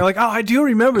backshadow. And you're like, oh, I do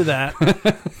remember that.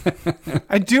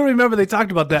 I do remember they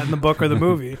talked about that in the book or the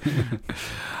movie.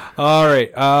 All right.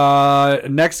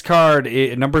 Next card,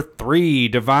 number 3,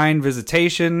 Divine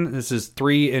Visitation. This is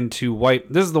 3 and 2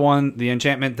 white. This is the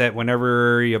enchantment that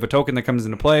whenever you have a token that comes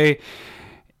into play,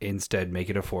 instead make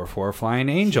it a 4/4 flying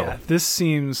angel. Yeah, this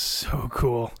seems so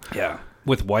cool. Yeah.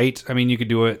 With white, I mean, you could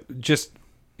do it just,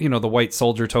 the white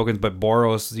soldier tokens, but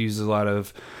Boros uses a lot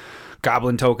of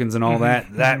goblin tokens and all that.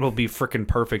 That will be freaking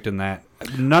perfect in that.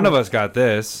 None of us got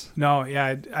this. No,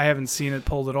 yeah, I haven't seen it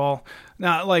pulled at all.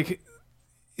 Now, like...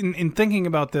 In thinking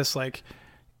about this, like,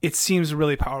 it seems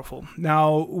really powerful.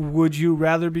 Now, would you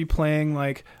rather be playing,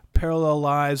 like, Parallel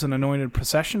Lives and Anointed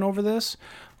Procession over this?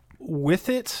 With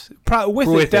it? With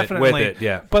it, definitely. With it,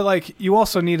 yeah. But, like, you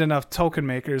also need enough token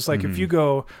makers. Like, if you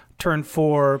go turn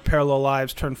 4, Parallel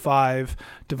Lives, turn 5,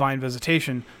 Divine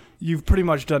Visitation, you've pretty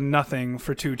much done nothing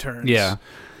for 2 turns. Yeah.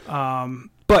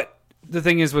 But... the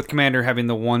thing is with Commander having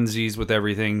the onesies with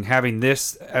everything, having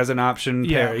this as an option,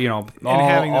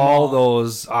 all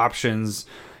those options,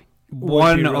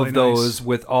 one really of those nice.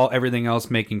 With everything else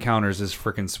making counters is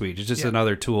freaking sweet. It's just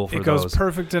another tool for those. It goes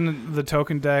perfect in the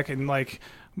token deck, and like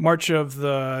March of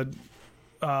the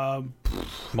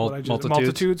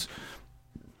multitudes.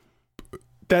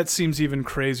 That seems even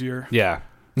crazier. Yeah.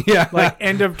 Yeah. Like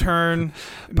end of turn.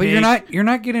 But you're not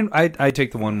getting I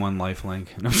take the 1/1 life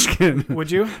link. No, I'm just kidding. Would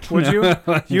you? You?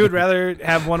 You would rather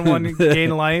have 1/1 gain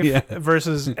life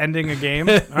versus ending a game?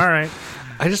 All right.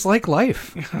 I just like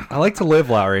life. I like to live,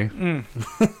 Lowry. Can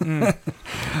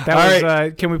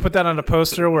we put that on a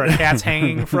poster where a cat's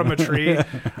hanging from a tree?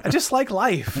 I just like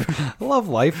life. I love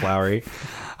life, Lowry.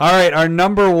 All right, our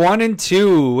number 1 and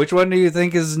 2. Which one do you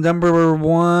think is number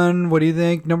 1? What do you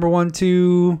think? Number 1,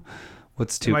 2.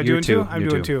 What's 2? Am I doing 2? I'm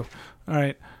doing 2. All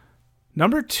right.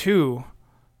 Number 2,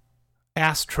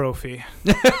 Ass Trophy.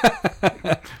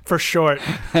 For short.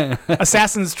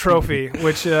 Assassin's Trophy,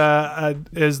 which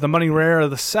is the money rare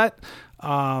of the set.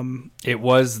 It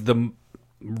was the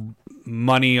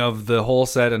money of the whole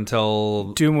set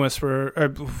until Doom Whisperer.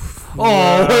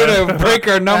 Way to break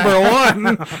our number 1.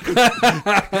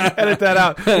 Edit that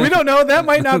out. We don't know. That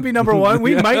might not be number 1.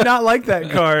 We might not like that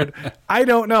card. I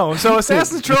don't know. So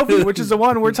Assassin's Trophy, which is the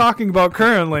one we're talking about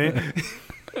currently,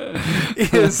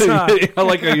 is I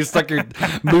like how you stuck your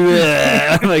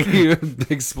like you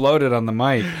exploded on the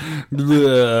mic.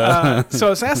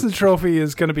 So Assassin's Trophy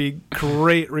is going to be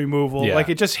great removal. Yeah. Like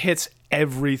it just hits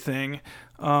everything.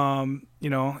 You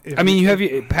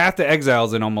have Path to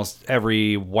Exiles in almost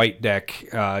every white deck.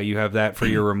 You have that for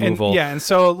your removal. And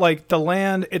so like the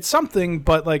land, it's something,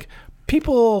 but like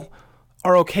people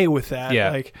are okay with that.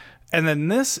 Yeah. Like, and then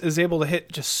this is able to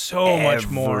hit just so much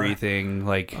more. Everything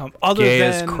like other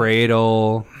Gaia's than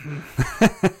Cradle.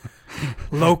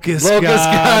 Locust God.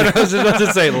 I was just about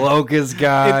to say Locust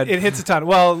God. It hits a ton.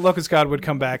 Well, Locust God would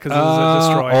come back because it is a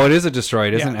destroy. Oh, it is a destroy.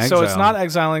 It isn't exile. So it's not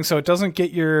exiling, so it doesn't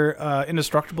get your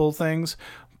indestructible things,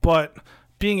 but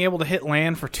being able to hit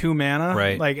land for 2 mana,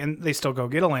 right? Like, and they still go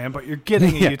get a land, but you're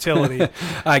getting a utility.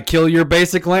 I kill your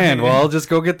basic land. Well, I'll just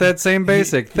go get that same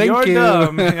basic. Thank you're you.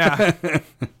 Dumb. Yeah.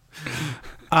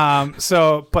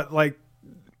 But like.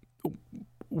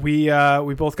 We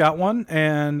both got one,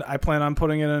 and I plan on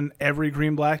putting it in every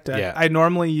green-black deck. Yeah. I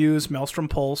normally use Maelstrom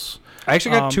Pulse. I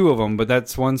actually got 2 of them,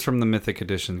 but one's from the Mythic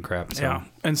Edition crap. So. Yeah,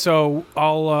 and so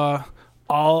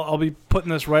I'll be putting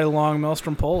this right along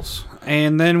Maelstrom Pulse.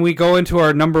 And then we go into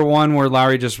our number 1 where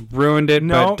Lowry just ruined it.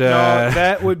 No,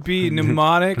 that would be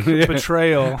Mnemonic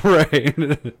Betrayal. Right.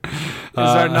 Is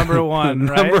our number 1,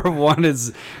 right? Number 1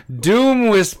 is Doom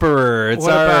Whisperer. It's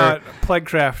what about Plague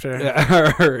Crafter?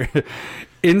 Our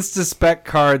Insta-Spec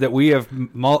card that we have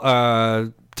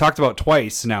talked about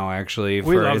twice now, actually.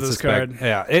 We love this card.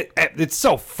 Yeah, it's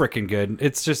so freaking good.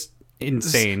 It's just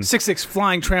insane. 6/6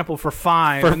 flying trample for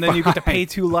 5, and then you get to pay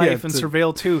 2 life and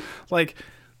surveil 2. Like,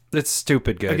 it's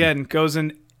stupid good. Again, goes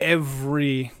in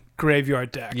every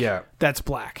graveyard deck. Yeah, that's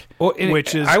black. Well,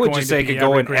 which is I would just say it could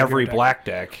go in every deck. Black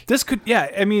deck. This could,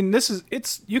 I mean,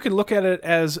 you can look at it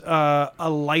as a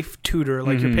life tutor.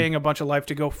 Like you're paying a bunch of life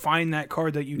to go find that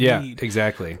card that you need. Yeah,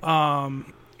 exactly.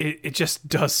 It just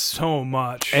does so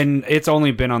much, and it's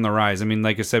only been on the rise. I mean,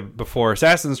 like I said before,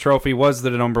 Assassin's Trophy was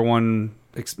the number 1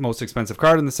 most expensive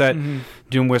card in the set.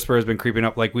 Doom Whisperer has been creeping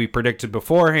up, like we predicted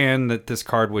beforehand, that this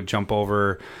card would jump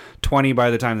over 20 by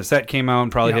the time the set came out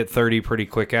and probably hit 30 pretty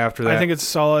quick after that. I think it's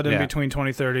solid in between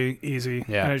 20-30, easy,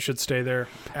 and it should stay there.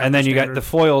 And then you got the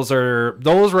foils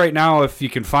those right now, if you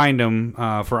can find them,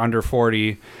 for under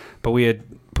 40, but we had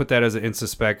put that as an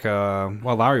Insta-Spec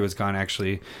while Lowry was gone,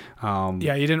 actually.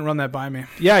 Yeah, you didn't run that by me.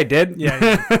 Yeah, I did.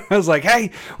 Yeah. I was like,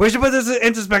 hey, we should put this in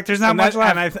Insta-Spec. There's not much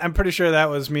left. And I'm pretty sure that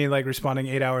was me like responding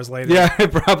 8 hours later. Yeah,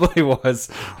 it probably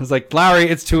was. I was like, Lowry,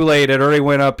 it's too late. It already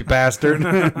went up, you bastard.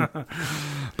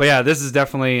 But yeah, this is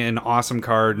definitely an awesome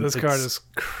card. This card is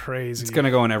crazy. It's going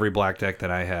to go in every black deck that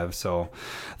I have. So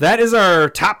that is our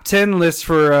top 10 list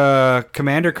for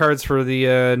commander cards for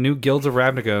the new Guilds of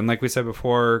Ravnica. And like we said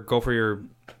before, go for your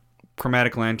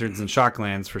Chromatic Lanterns and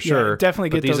Shocklands for sure. Definitely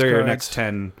get those these are your cards. next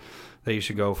 10 that you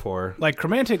should go for. Like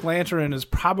Chromatic Lantern is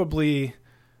probably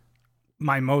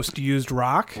my most used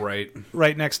rock. Right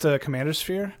next to Commander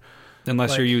Sphere.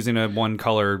 Unless you're using a one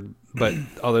color, but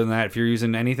other than that, if you're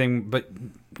using anything, but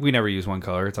we never use one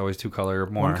color. It's always 2 color or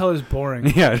more. One color is boring.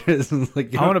 Yeah, it is.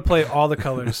 Like, I want to play all the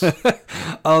colors.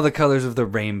 All the colors of the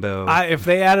rainbow. If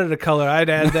they added a color, I'd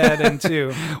add that in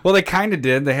too. Well, they kind of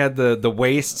did. They had the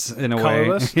wastes in a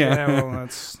Colorless? way. Yeah, well,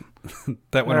 that's...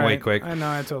 that went away quick. I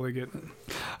know, I totally get it.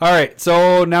 All right,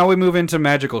 so now we move into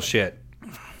magical shit.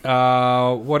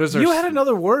 What is our... You had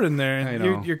another word in there. I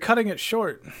know. You're cutting it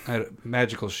short.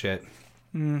 Magical shit.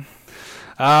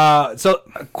 So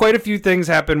quite a few things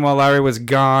happened while Larry was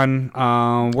gone.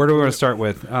 Where do we want to start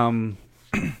with?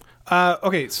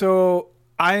 Okay, so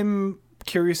I'm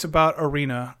curious about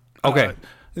Arena. Okay.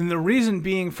 And the reason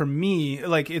being for me,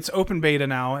 like it's open beta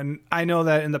now, and I know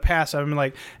that in the past I've been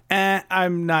like,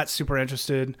 I'm not super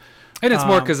interested. And it's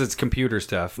more because it's computer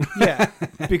stuff. Yeah,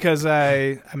 because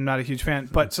I'm not a huge fan.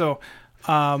 But so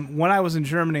when I was in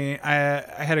Germany,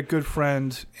 I had a good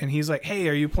friend, and he's like, "Hey,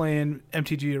 are you playing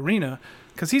MTG Arena?"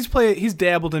 Because he's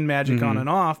dabbled in Magic on and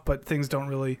off, but things don't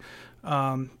really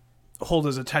hold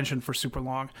his attention for super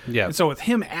long. Yeah. And so with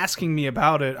him asking me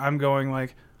about it, I'm going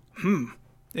like,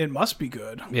 it must be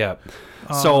good. Yeah.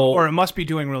 Or it must be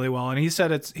doing really well. And he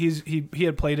said he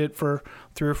had played it for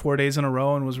 3 or 4 days in a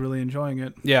row and was really enjoying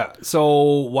it. Yeah.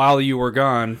 So while you were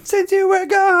gone, since you were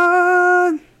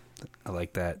gone, I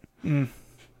like that. Do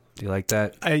you like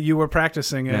that? You were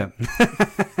practicing it.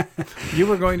 Yeah. You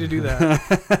were going to do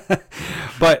that.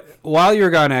 But while you were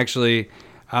gone, actually,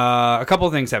 a couple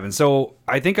of things happened. So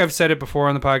I think I've said it before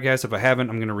on the podcast. If I haven't,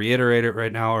 I'm going to reiterate it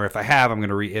right now. Or if I have, I'm going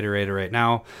to reiterate it right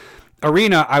now.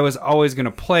 Arena, I was always going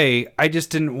to play. I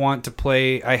just didn't want to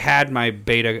play. I had my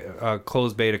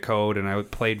closed beta code, and I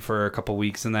played for a couple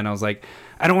weeks, and then I was like,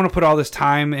 I don't want to put all this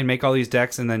time and make all these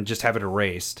decks and then just have it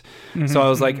erased. So I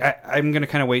was like, I'm going to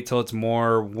kind of wait till it's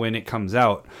more when it comes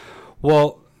out.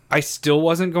 Well, I still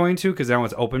wasn't going to because now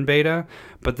it's open beta.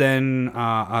 But then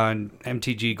on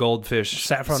MTG Goldfish,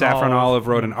 Saffron Olive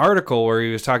wrote an article where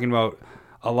he was talking about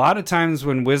a lot of times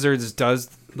when Wizards does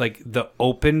like the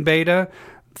open beta,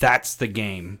 that's the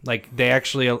game. Like they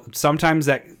actually sometimes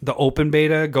that the open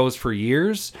beta goes for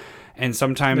years, and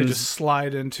sometimes they just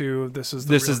slide into this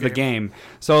is the game.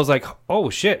 So I was like, oh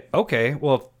shit, okay.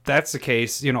 Well, if that's the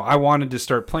case, I wanted to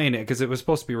start playing it because it was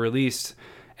supposed to be released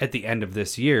at the end of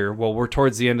this year. Well, we're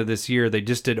towards the end of this year. They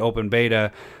just did open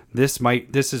beta. This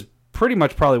is pretty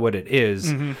much probably what it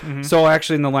is. So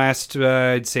actually, in the last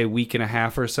I'd say week and a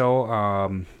half or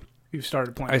so, you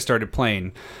started playing. I started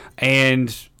playing,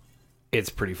 and it's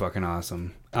pretty fucking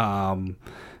awesome.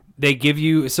 They give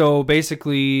you, so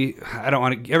basically, I don't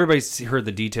want to, everybody's heard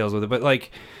the details with it, but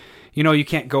like, you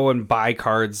can't go and buy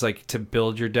cards like to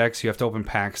build your decks. You have to open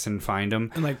packs and find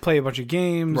them. And like play a bunch of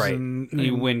games. Right. And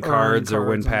you win cards or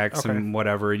win packs and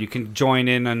whatever. You can join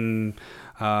in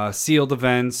on sealed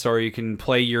events, or you can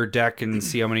play your deck and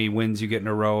see how many wins you get in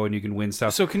a row, and you can win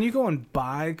stuff. So can you go and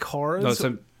buy cards? No,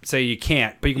 so say you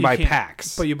can't, but you can buy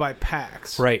packs. But you buy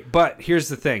packs. Right. But here's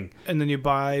the thing. And then you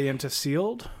buy into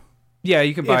sealed? Yeah,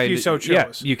 you can buy. If you so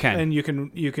chose. Yeah, you can. And you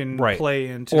can right. play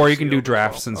into or you can do sealed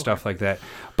drafts and stuff like that.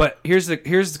 But here's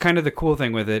kind of the cool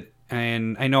thing with it.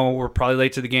 And I know we're probably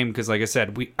late to the game because, like I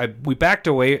said, we backed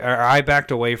away, or I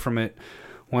backed away from it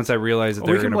once I realized that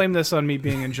we can blame this on me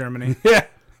being in Germany. Yeah.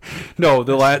 No,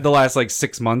 the last like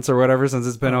 6 months or whatever since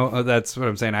it's been. That's what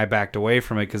I'm saying. I backed away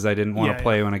from it because I didn't want to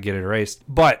play when I get it erased.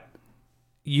 But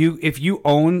if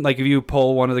you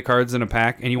pull one of the cards in a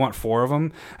pack and you want 4 of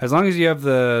them, as long as you have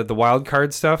the wild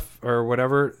card stuff or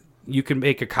whatever, you can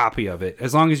make a copy of it.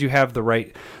 As long as you have the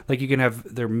right, like you can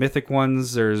have their mythic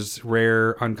ones, there's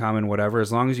rare, uncommon, whatever.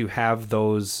 As long as you have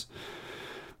those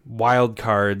wild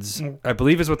cards, I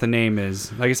believe is what the name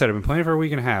is. Like I said, I've been playing for a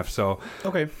week and a half, so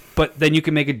okay. But then you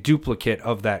can make a duplicate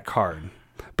of that card,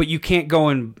 but you can't go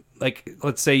and, like,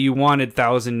 let's say you wanted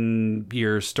 1,000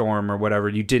 Year Storm or whatever,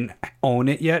 you didn't own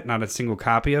it yet, not a single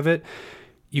copy of it.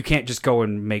 You can't just go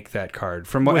and make that card.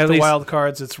 From with at the least, wild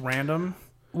cards, it's random.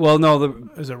 Well, no,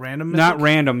 is it random? Not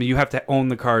random. You have to own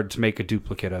the card to make a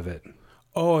duplicate of it.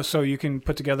 Oh, so you can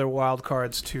put together wild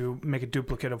cards to make a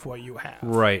duplicate of what you have.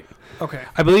 Right. Okay.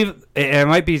 I believe I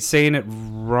might be saying it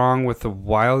wrong with the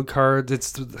wild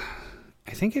cards.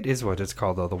 I think it is what it's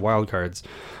called though, the wild cards.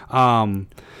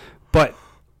 But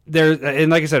there,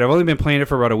 and like I said, I've only been playing it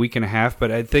for about a week and a half.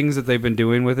 But things that they've been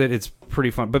doing with it, it's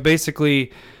pretty fun. But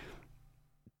basically,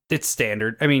 it's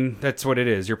standard. I mean, that's what it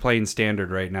is. You're playing standard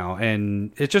right now,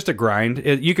 and it's just a grind.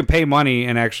 You can pay money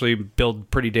and actually build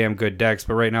pretty damn good decks,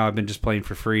 but right now I've been just playing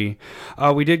for free.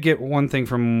 We did get one thing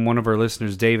from one of our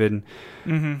listeners, David.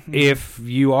 If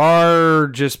you are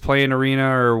just playing Arena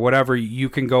or whatever, you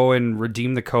can go and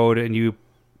redeem the code, and you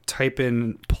type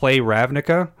in Play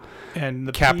Ravnica, and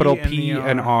the capital P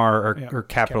and R are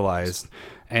capitalized.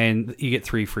 And you get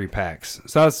 3 free packs.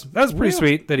 So that's pretty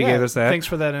sweet that he gave us that. Thanks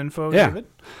for that info, David.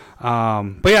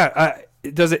 But yeah,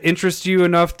 does it interest you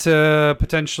enough to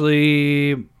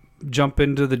potentially jump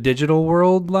into the digital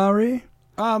world, Lowry?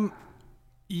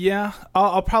 Yeah,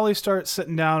 I'll probably start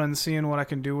sitting down and seeing what I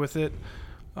can do with it.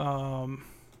 That's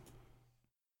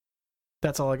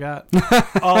all I got.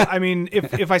 I mean,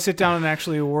 if I sit down and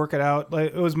actually work it out,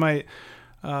 like it was my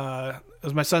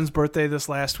son's birthday this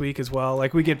last week as well.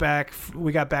 Like we got back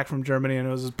from Germany and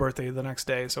it was his birthday the next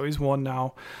day, so he's 1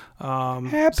 now.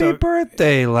 Happy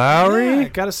birthday, Lowry! Yeah,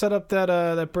 got to set up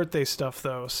that birthday stuff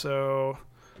though. So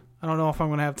I don't know if I'm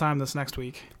going to have time this next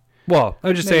week. Well,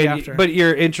 I'm just Maybe saying, after. but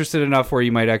you're interested enough where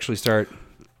you might actually start.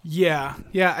 Yeah,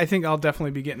 I think I'll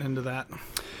definitely be getting into that.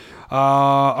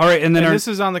 All right, and then this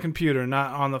is on the computer,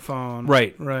 not on the phone.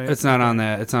 Right. Right. It's not on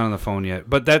that. It's not on the phone yet.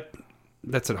 But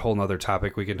that's a whole nother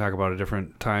topic we can talk about a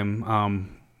different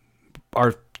time.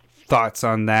 Our thoughts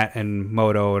on that and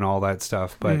Moto and all that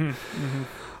stuff. But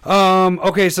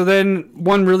okay, so then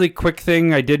one really quick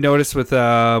thing I did notice with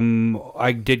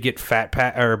I did get fat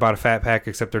pack or about a fat pack,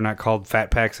 except they're not called fat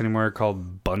packs anymore, they're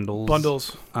called bundles.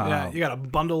 Bundles. Yeah, you got a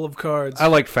bundle of cards. I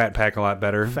liked fat pack a lot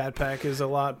better. Fat pack is a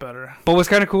lot better. But what's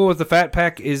kind of cool with the fat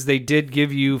pack is they did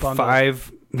give you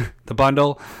the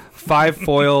bundle, 5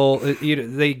 foil.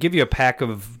 They give you a pack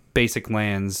of basic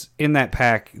lands. In that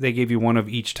pack, they gave you one of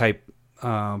each type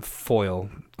foil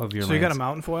of your lands. So you got a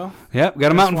mountain foil? Yep,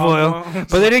 got a mountain foil.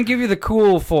 But they didn't give you the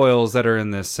cool foils that are in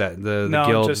this set. The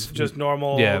guild. just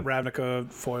normal Ravnica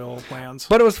foil lands.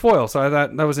 But it was foil, so I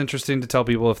thought that was interesting to tell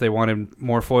people if they wanted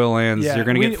more foil lands, you're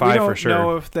going to get 5 for sure. I don't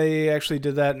know if they actually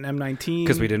did that in M19.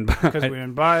 Because we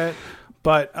didn't buy it.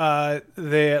 But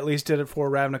they at least did it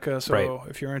for Ravnica, so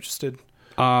if you're interested.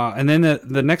 And then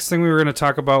the next thing we were going to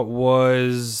talk about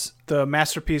was the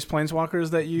Masterpiece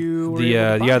Planeswalkers that you were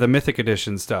able to buy? the Mythic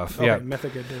Edition stuff. Okay, yeah,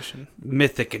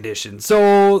 Mythic Edition.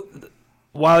 So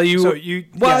while you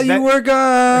were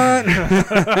gone,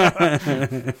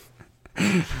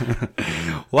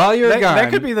 while you were gone, that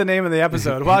could be the name of the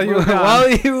episode. While you were gone,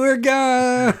 while you were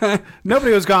gone,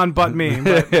 nobody was gone but me.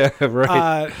 But, yeah,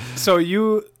 right. So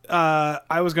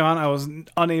I was gone. I was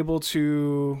unable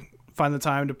to find the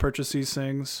time to purchase these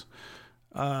things.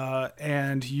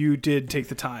 And you did take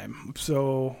the time.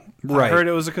 So I heard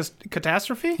it was a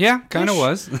catastrophe? Yeah, kind of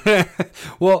was.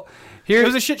 Well, it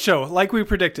was a shit show, like we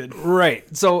predicted.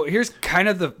 Right. So here's kind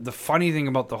of the funny thing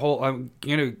about the whole... I'm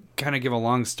going to kind of give a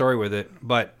long story with it,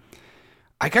 but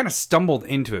I kind of stumbled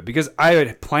into it because I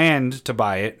had planned to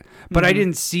buy it, but I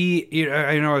didn't see...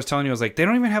 I know I was telling you, I was like, they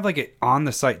don't even have like it on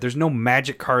the site. There's no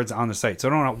magic cards on the site, so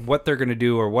I don't know what they're going to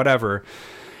do or whatever.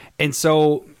 And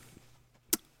so...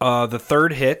 the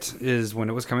third hit is when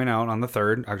it was coming out on the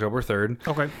 3rd, October 3rd.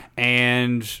 Okay.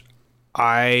 And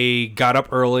I got up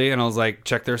early and I was like,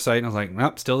 check their site. And I was like,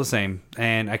 nope, still the same.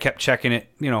 And I kept checking it,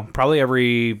 probably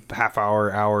every half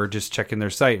hour, just checking their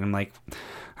site. And I'm like,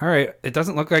 all right, it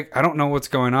doesn't look like, I don't know what's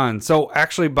going on. So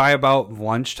actually by about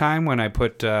lunchtime when I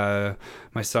put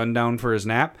my son down for his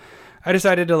nap, I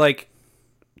decided to like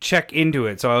check into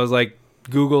it. So I was like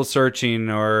Google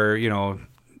searching or,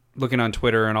 looking on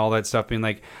Twitter and all that stuff, being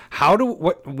like,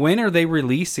 when are they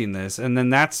releasing this? And then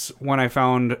that's when I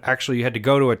found actually you had to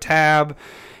go to a tab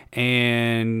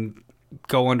and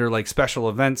go under like special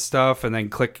events stuff and then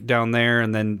click down there,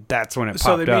 and then that's when it popped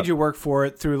up. So they made you work for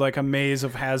it through like a maze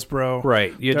of Hasbro.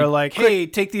 Right. They're like, hey,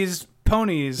 take these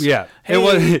ponies. Yeah.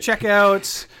 Hey, check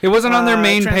out. It wasn't on their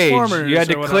main page. You had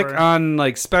to click whatever. on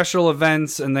like special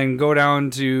events and then go down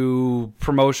to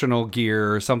promotional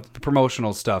gear or some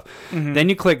promotional stuff. Mm-hmm. Then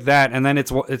you click that and then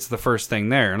it's the first thing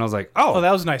there. And I was like, oh,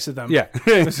 that was nice of them. Yeah.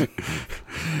 I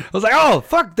was like, oh,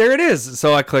 fuck, there it is.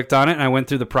 So I clicked on it and I went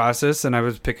through the process and I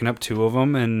was picking up 2 of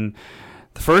them, and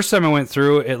the first time I went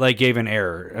through, it like gave an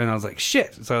error, and I was like,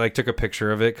 shit. So I like took a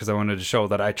picture of it because I wanted to show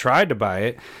that I tried to buy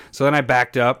it. So then I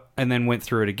backed up and then went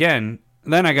through it again.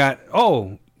 And then I got,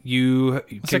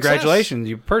 congratulations,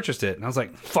 you purchased it. And I was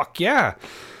like, fuck yeah.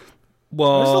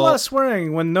 Well, there's a lot of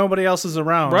swearing when nobody else is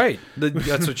around. Right.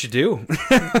 That's what you do.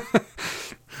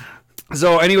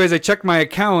 So anyways, I checked my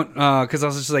account because I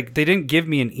was just like, they didn't give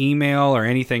me an email or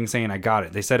anything saying I got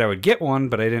it. They said I would get one,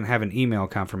 but I didn't have an email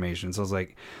confirmation. So I was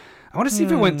like, I want to see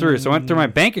if it went through. So I went through my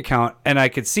bank account and I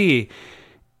could see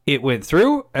it went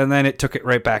through, and then it took it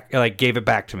right back, like gave it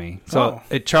back to me. So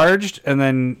it charged, and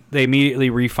then they immediately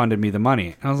refunded me the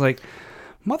money. And I was like,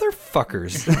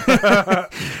 motherfuckers.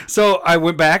 So I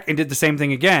went back and did the same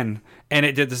thing again, and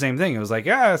it did the same thing. It was like,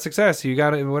 success. You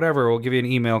got it, whatever. We'll give you an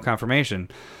email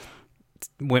confirmation.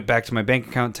 Went back to my bank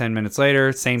account 10 minutes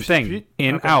later, same thing,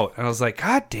 out. And I was like,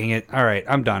 God dang it. All right,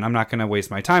 I'm done. I'm not going to waste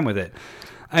my time with it.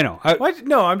 I know. What?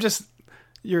 No, I'm just...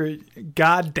 You're...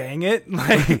 God dang it.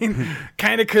 Like,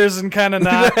 kind of cursing, kind of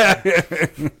not.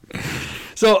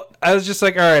 So I was just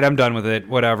like, all right, I'm done with it.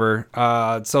 Whatever.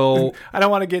 So... I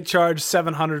don't want to get charged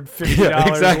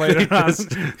 $750 later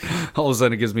on. All of a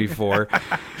sudden it gives me 4.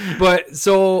 But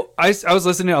so I was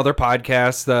listening to other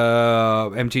podcasts,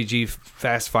 the MTG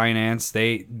Fast Finance.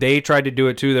 They tried to do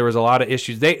it too. There was a lot of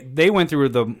issues. They went through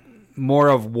the more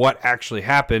of what actually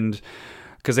happened,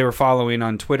 because they were following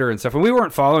on Twitter and stuff. And we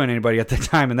weren't following anybody at the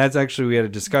time. And that's actually, we had a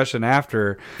discussion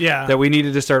after that we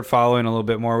needed to start following a little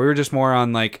bit more. We were just more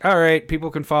on like, all right, people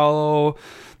can follow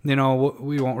we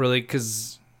won't really,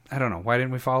 because I don't know. Why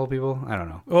didn't we follow people? I don't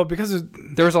know. Well, because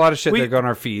there was a lot of shit that got on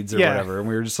our feeds or yeah. whatever, and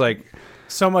we were just like,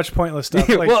 so much pointless stuff.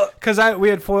 Like, well, because we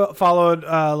had followed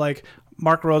like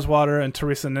Mark Rosewater and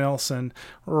Teresa Nilsson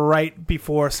right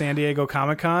before San Diego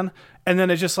Comic-Con, and then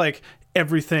it's just like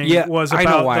everything was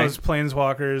about those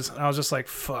planeswalkers. And I was just like,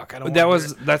 fuck, I don't.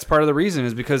 That's part of the reason,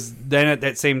 is because then at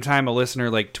that same time a listener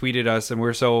like tweeted us, and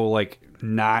we're so like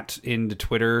not into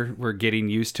Twitter, we're getting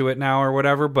used to it now or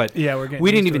whatever, but yeah,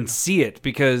 we didn't even see it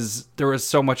because there was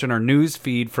so much in our news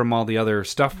feed from all the other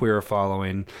stuff we were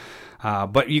following.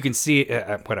 But you can see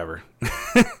whatever.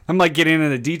 I'm like getting into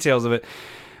the details of it.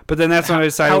 But then that's when I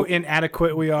decided how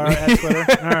inadequate we are at Twitter.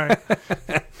 All right.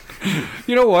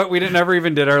 You know what? We never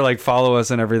even did our like follow us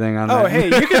and everything on that. Oh, hey,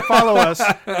 you can follow us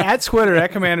at Twitter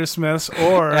at Commander Smiths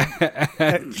or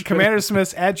at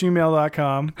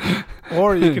commandersmiths@gmail.com,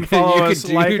 or you can follow us,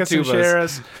 like us, and share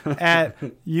us at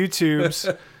YouTube's.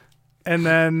 And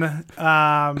then, is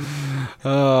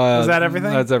that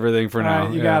everything? That's everything for now.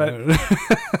 Right, you got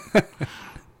it.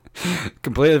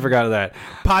 Completely forgot of that.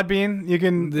 Podbean,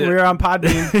 we're on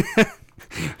Podbean.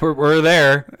 we're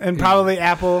there, and probably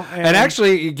Apple. And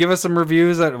actually, give us some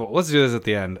reviews. Let's do this at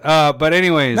the end. But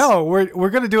anyways, no,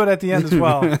 we're gonna do it at the end as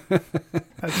well.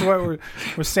 That's what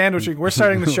we're sandwiching. We're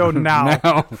starting the show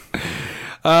now.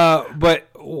 But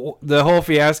the whole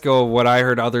fiasco of what I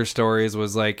heard other stories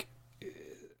was like,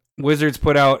 Wizards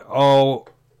put out,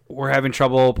 we're having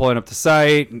trouble pulling up the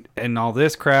site and all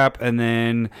this crap, and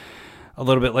then a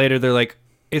little bit later they're like,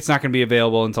 it's not going to be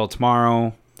available until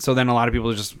tomorrow. So then a lot of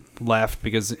people just left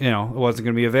because it wasn't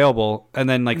going to be available, and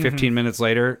then like 15 minutes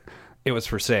later it was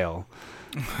for sale.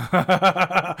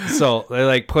 So they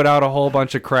like put out a whole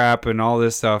bunch of crap and all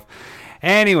this stuff.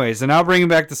 Anyways, and now bringing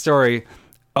back the story,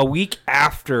 a week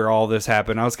after all this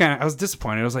happened, I was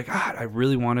disappointed. I was like, God, I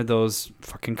really wanted those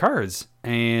fucking cards.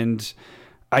 And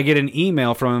I get an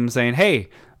email from him saying, hey,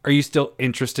 are you still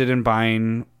interested in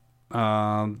buying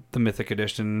the Mythic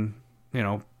Edition,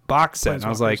 box set? And I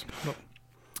was like,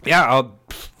 yeah, I'll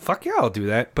do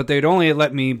that. But they'd only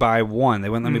let me buy one. They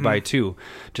wouldn't let me buy two,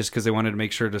 just because they wanted to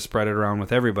make sure to spread it around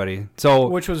with everybody. So,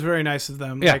 which was very nice of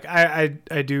them. Yeah. Like I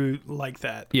do like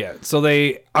that. Yeah. So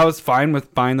I was fine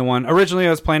with buying the one. Originally, I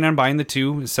was planning on buying the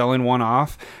two, selling one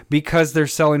off, because they're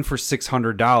selling for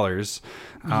 $600.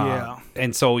 Yeah.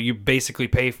 And so you basically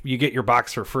you get your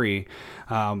box for free.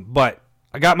 But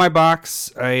I got my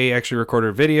box. I actually recorded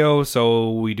a video,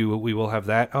 so we will have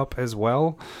that up as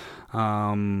well.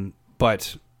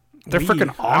 But they're freaking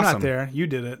awesome. I'm not there. You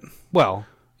did it. Well,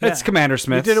 it's Commander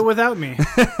Smith. You did it without me.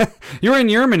 You were in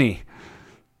Germany.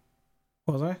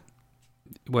 Was I?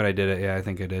 What, I did it? Yeah, I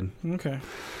think I did. Okay.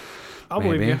 I'll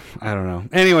believe you. I don't know.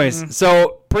 Anyways,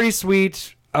 so pretty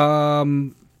sweet.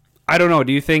 I don't know. What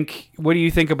do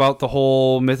you think about the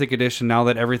whole Mythic Edition now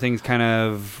that everything's kind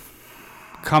of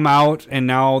come out and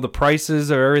now the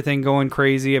prices of everything going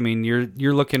crazy? I mean,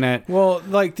 you're looking at... Well,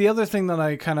 like the other thing that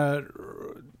I kind of,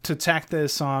 to tack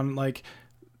this on, like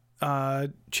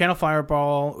Channel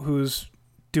Fireball, who's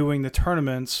doing the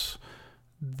tournaments,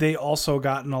 they also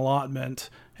got an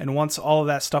allotment, and once all of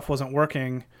that stuff wasn't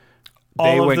working,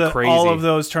 all of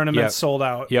those tournaments sold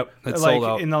out. Yep, it's sold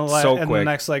out in the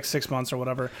next like 6 months or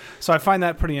whatever. So I find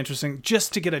that pretty interesting,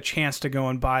 just to get a chance to go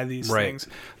and buy these things.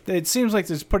 It seems like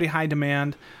there's pretty high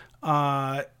demand.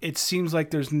 It seems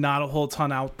like there's not a whole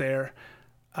ton out there.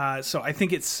 So I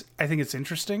think it's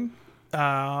interesting.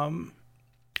 I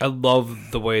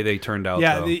love the way they turned out.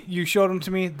 Yeah, you showed them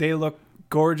to me. They look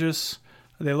gorgeous.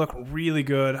 They look really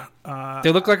good.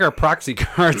 They look like our proxy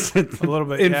cards a little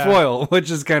bit in foil, which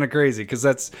is kind of crazy because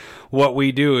that's what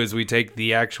we do. Is we take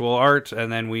the actual art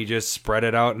and then we just spread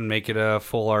it out and make it a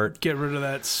full art. Get rid of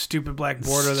that stupid black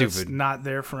border that's not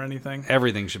there for anything.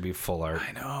 Everything should be full art.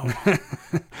 I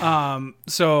know.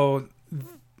 So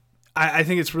I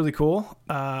think it's really cool.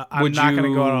 I'm not going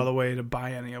to go out of the way to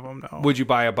buy any of them. No. Would you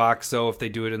buy a box though if they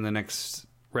do it in the next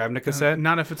Ravnica set?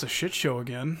 Not if it's a shit show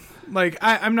again. Like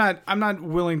I'm not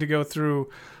willing to go through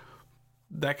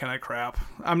that kind of crap.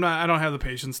 I don't have the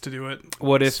patience to do it.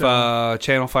 What if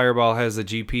Channel Fireball has a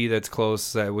GP that's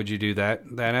close? Would you do that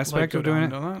aspect of doing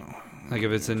it? Like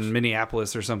if it's in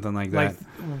Minneapolis or something like that.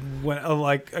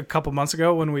 Like a couple months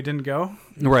ago when we didn't go.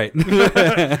 Right.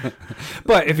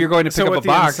 But if you're going to pick up a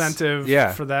box,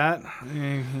 incentive for that.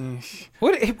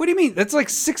 What do you mean? That's like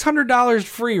 $600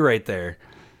 free right there.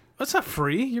 That's not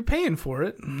free. You're paying for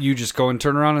it. You just go and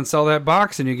turn around and sell that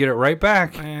box and you get it right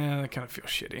back. That kind of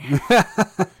feels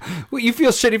shitty. Well, you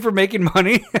feel shitty for making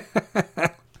money?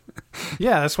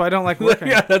 Yeah, that's why I don't like working.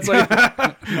 Yeah, that's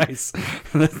why. Nice.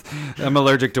 I'm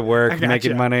allergic to work,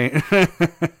 making money.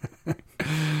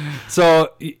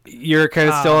 So you're kind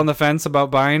of still on the fence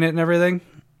about buying it and everything?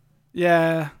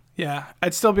 Yeah.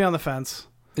 I'd still be on the fence.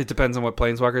 It depends on what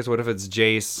Planeswalkers. What if it's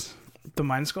Jace? The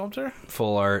Mind Sculptor?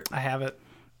 Full art. I have it.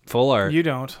 Full art. You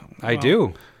don't. I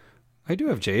do. I do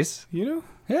have Jace. You do?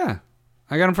 Yeah.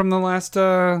 I got him from the last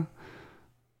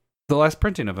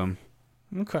printing of him.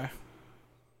 Okay.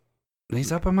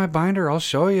 He's up in my binder. I'll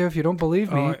show you if you don't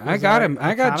believe me. I Was got that him. a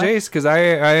I got comic? Jace because I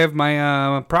have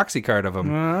my proxy card of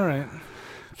him. All right.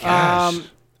 Gosh.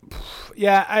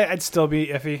 Yeah, I'd still be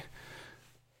iffy.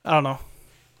 I don't know.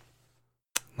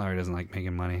 Larry doesn't like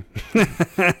making money. All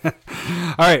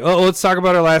right, well, let's talk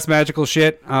about our last magical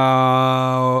shit. We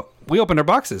opened our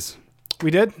boxes. We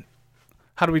did?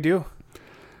 How do we do?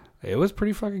 It was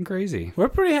pretty fucking crazy. We're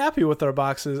pretty happy with our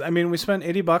boxes. I mean, we spent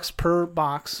 $80 per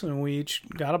box, and we each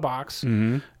got a box.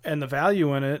 Mm-hmm. And the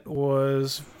value in it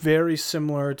was very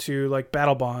similar to like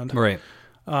Battle Bond. Right.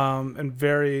 And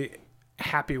very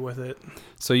happy with it.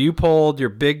 So you pulled your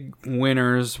big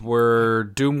winners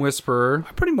were Doom Whisperer.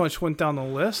 I pretty much went down the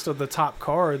list of the top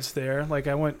cards there. Like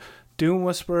I went Doom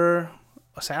Whisperer,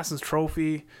 Assassin's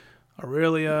Trophy,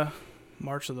 Aurelia,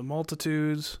 March of the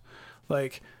Multitudes.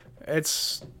 Like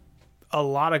it's a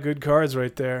lot of good cards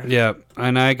right there. Yeah,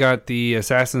 and I got the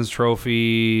Assassin's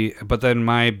Trophy, but then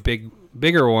my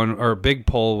bigger one or big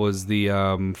pull was the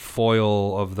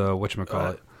foil of the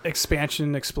whatchamacallit.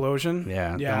 Expansion Explosion.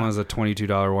 Yeah, that one was a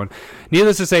 $22 one.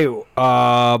 Needless to say,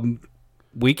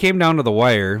 we came down to the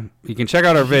wire. You can check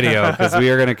out our video because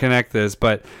we are going to connect this.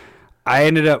 But I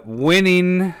ended up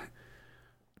winning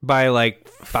by like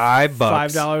 $5.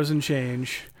 $5 and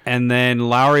change. And then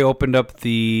Lowry opened up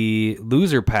the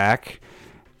loser pack,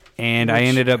 and I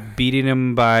ended up beating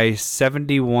him by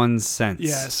 71 cents.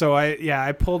 Yeah, so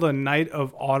I pulled a Knight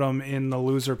of Autumn in the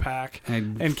loser pack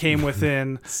and came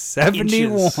within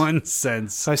 71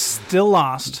 cents. So I still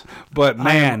lost. But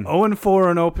man, 0-4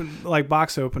 in open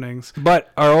box openings. But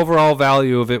our overall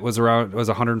value of it was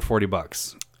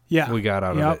 $140. Yeah, we got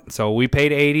out of it. So we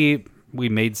paid 80. We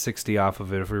made 60 off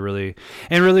of it if we really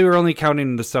we're only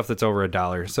counting the stuff that's over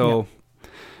 $1. So,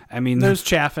 I mean, there's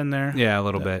chaff in there. Yeah, a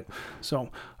little bit. So,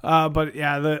 but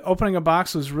yeah, the opening a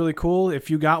box was really cool. If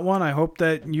you got one, I hope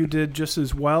that you did just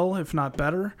as well, if not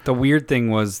better. The weird thing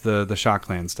was the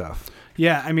Shockland stuff.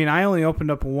 Yeah, I mean, I only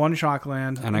opened up one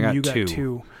Shockland, and I got you two. got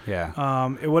two.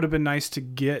 Yeah. It would have been nice to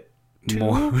get two.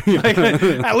 More.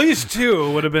 At least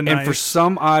two would have been nice. And for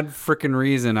some odd freaking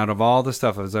reason, out of all the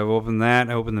stuff, as I've opened that,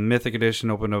 I opened the Mythic Edition,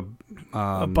 opened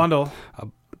a bundle.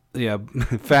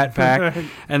 Fat pack.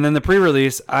 And then the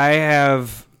pre-release, I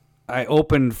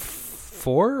opened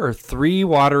 4 or 3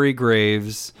 Watery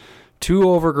Graves, 2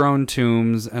 Overgrown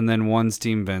Tombs, and then 1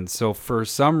 Steam Vent. So for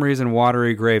some reason,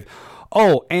 Watery Grave.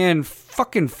 Oh, and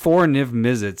fucking 4 Niv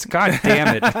Mizzets. God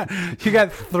damn it. You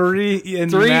got 3 in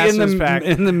the 3 Masters pack.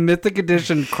 in the Mythic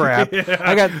Edition crap. Yeah.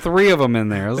 I got 3 of them in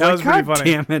there. I was That was God pretty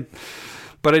funny. damn it.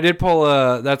 But I did pull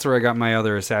that's where I got my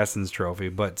other Assassin's Trophy,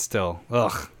 but still.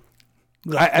 Ugh.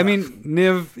 I mean,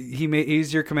 Niv,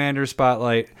 he's your commander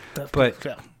spotlight, but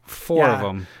 4 of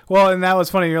them. Well, and that was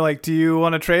funny. You're like, do you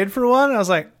want to trade for one? And I was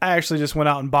like, I actually just went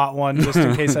out and bought one just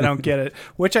in case I don't get it,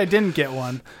 which I didn't get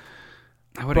one.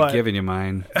 I would have given you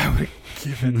mine. I would have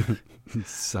given. It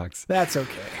sucks. That's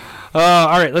okay. All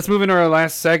right, let's move into our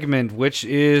last segment, which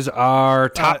is our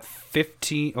top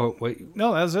 15. Oh, wait.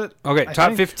 No, that's it. Okay,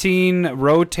 top 15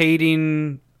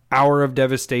 rotating Hour of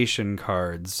Devastation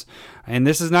cards. And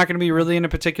this is not going to be really in a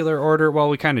particular order. Well,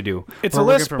 we kind of do. It's a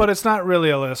list, but it's not really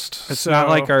a list. It's not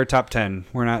like our top 10.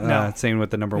 We're not saying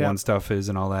what the number 1 stuff is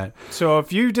and all that. So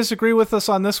if you disagree with us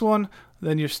on this one,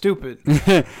 then you're stupid.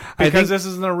 Because this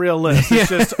isn't a real list. It's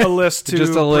just a list to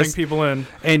bring people in.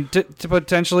 And to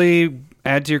potentially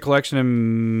add to your collection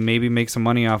and maybe make some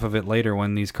money off of it later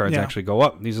when these cards actually go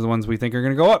up. These are the ones we think are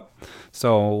going to go up.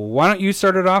 So why don't you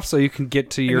start it off so you can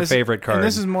get to your favorite card? And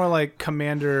this is more like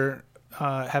Commander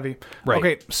heavy. Right.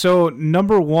 Okay, so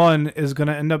number 1 is going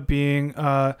to end up being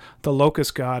the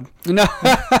Locust God. No,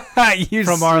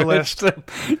 from our list.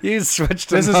 You switched.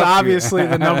 This is obviously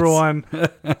the number 1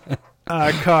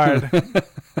 card.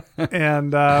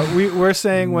 And we're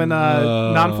saying when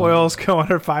non-foils go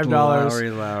under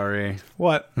 $5. Lowry.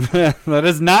 What? That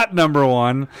is not number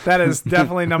 1. That is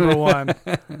definitely number 1.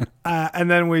 And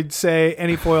then we'd say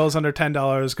any foils under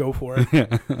 $10, go for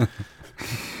it.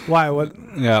 Why? What?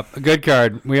 Yeah, a good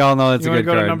card. We all know it's a good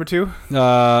card. You want to go to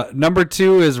number 2? Number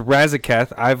 2 is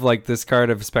Razaketh. I've liked this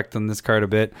card. I've spec'd on this card a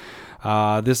bit.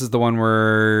 This is the one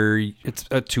where it's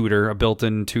a tutor, a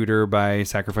built-in tutor by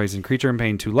sacrificing creature and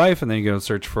paying 2 life, and then you go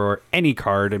search for any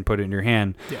card and put it in your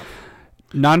hand. Yeah.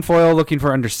 Non-foil looking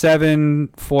for under 7,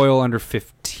 foil under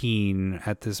 15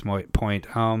 at this point.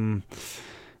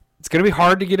 It's going to be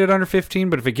hard to get it under 15,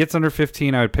 but if it gets under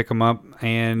 15, I would pick them up.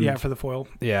 And yeah, for the foil.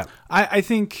 Yeah. I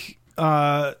think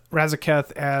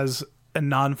Razaketh as a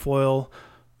non-foil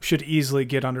should easily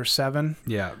get under 7.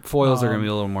 Yeah, foils are going to be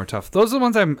a little more tough. Those are the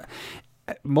ones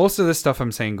most of this stuff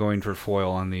I'm saying going for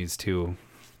foil on these two.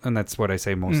 And that's what I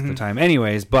say most of the time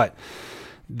anyways, but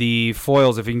the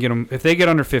foils, if you can get them, if they get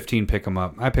under 15, pick them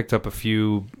up. I picked up a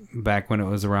few back when it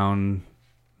was around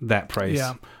that price.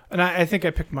 Yeah, and I think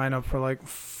I picked mine up for like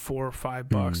 $4 or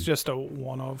 $5, just a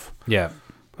one of. Yeah.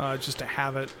 Just to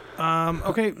have it.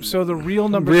 Okay, so the real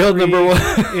number number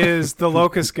 1 is the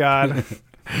Locust God.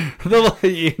 That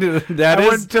I is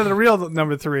went to the real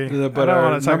number 3. But I don't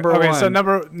want to talk. number Okay, one.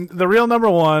 so the real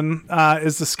number 1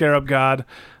 is the Scarab God.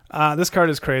 This card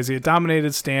is crazy. It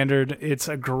dominated Standard. It's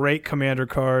a great commander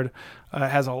card. It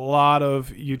has a lot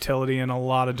of utility in a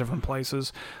lot of different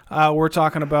places. We're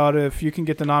talking about if you can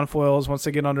get the non-foils, once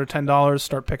they get under $10,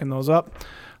 start picking those up.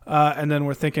 And then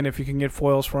we're thinking if you can get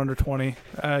foils for under 20,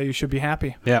 you should be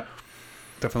happy. Yeah,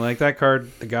 definitely like that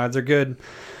card. The gods are good.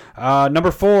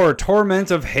 Number 4,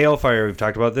 Torment of Hailfire. We've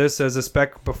talked about this as a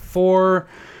spec before.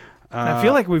 I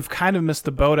feel like we've kind of missed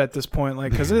the boat at this point,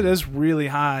 like because it is really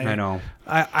high. I know.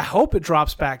 I hope it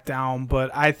drops back down,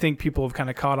 but I think people have kind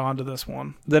of caught on to this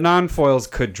one. The non-foils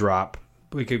could drop.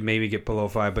 We could maybe get below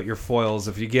 5, but your foils,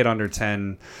 if you get under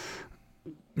 10,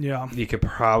 yeah, you could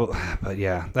probably. But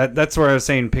yeah, that's where I was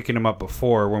saying picking them up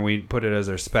before when we put it as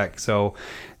their spec. So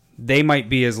they might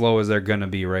be as low as they're gonna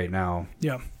be right now.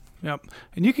 Yeah. Yep.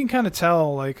 And you can kind of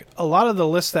tell, like, a lot of the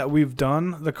lists that we've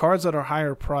done, the cards that are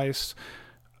higher priced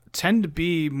tend to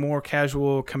be more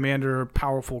casual commander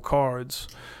powerful cards.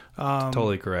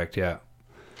 Totally correct, yeah.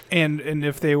 And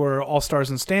if they were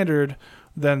all-stars in Standard,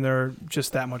 then they're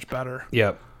just that much better.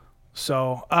 Yep.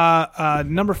 So,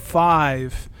 number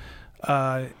 5,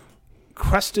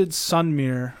 Crested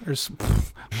Sunmere, or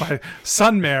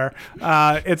Sunmare.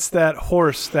 It's that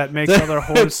horse that makes other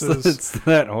horses. It's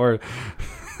that horse.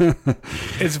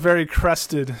 It's very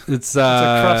crested. It's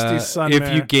a crusty Sunmare.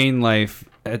 If you gain life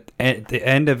at the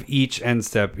end of each end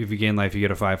step, if you gain life, you get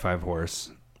a 5/5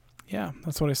 horse. Yeah,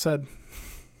 that's what I said.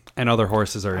 And other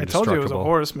horses are indestructible. I told you it was a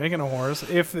horse making a horse.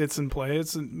 If it's in play,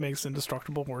 it makes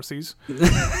indestructible horses.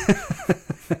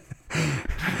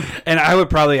 And I would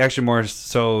probably actually more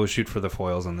so shoot for the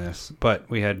foils on this. But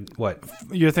we had what?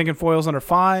 You're thinking foils under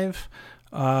 5,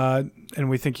 and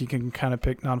we think you can kind of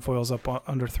pick non-foils up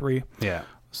under 3. Yeah.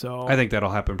 So I think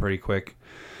that'll happen pretty quick.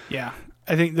 Yeah.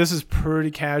 I think this is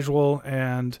pretty casual,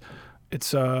 and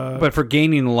it's but for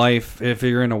gaining life, if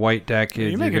you're in a white deck,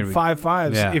 you're making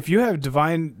 5/5s. Yeah. If you have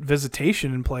Divine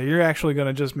Visitation in play, you're actually going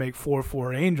to just make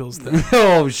 4/4 angels. Then.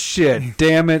 Oh shit!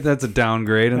 Damn it, that's a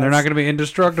downgrade, and they're not going to be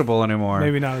indestructible anymore.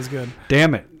 Maybe not as good.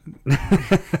 Damn it!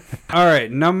 All right,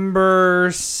 number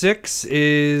 6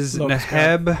 is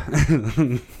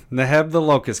Neheb. Neheb the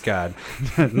Locust God.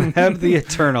 Neheb the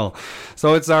Eternal.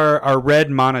 So it's our red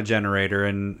mana generator,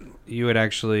 and you would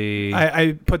actually...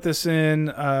 I put this in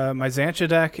my Xantcha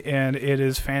deck, and it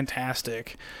is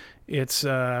fantastic. It's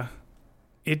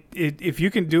if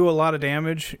you can do a lot of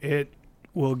damage, it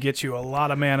will get you a lot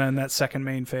of mana in that second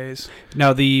main phase.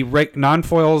 Now, the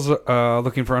non-foils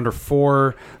looking for under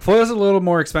 4. Foils are a little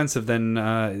more expensive than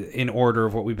in order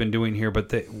of what we've been doing here,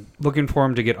 but looking for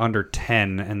them to get under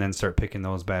 10 and then start picking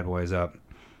those bad boys up.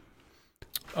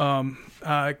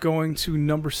 Going to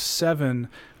number 7,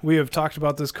 we have talked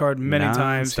about this card many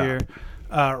times here.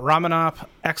 Ramanop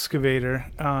Excavator.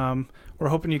 We're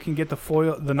hoping you can get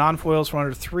the non-foils for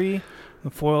under 3, the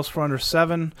foils for under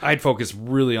 7. I'd focus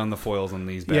really on the foils on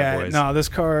these bad boys. Yeah, no, this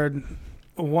card,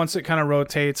 once it kind of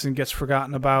rotates and gets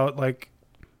forgotten about, like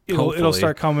it'll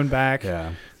start coming back.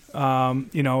 Yeah.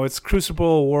 It's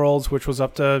Crucible Worlds, which was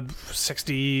up to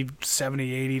 $60,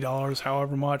 $70, $80,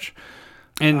 however much.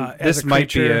 And this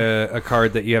might be a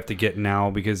card that you have to get now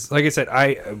because, like I said,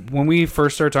 when we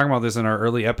first started talking about this in our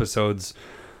early episodes,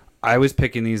 I was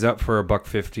picking these up for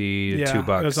 $1.50 to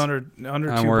 $2. It was under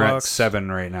 $2. And we're at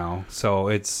 7 right now, so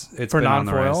it's for been on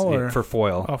the rise. non-foil For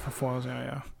foil. Oh, for foils,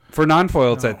 yeah. For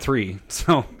non-foil, it's at 3,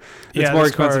 so it's more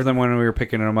expensive than when we were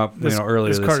picking them up, earlier this year.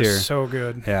 This card is so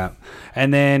good. Yeah,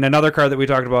 and then another card that we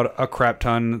talked about a crap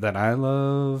ton that I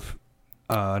love.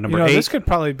 Number 8. This could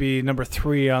probably be number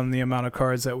 3 on the amount of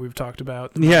cards that we've talked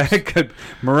about. Yeah, it could.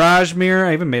 Mirage Mirror.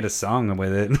 I even made a song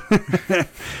with it.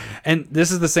 And this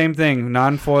is the same thing.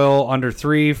 Non-foil under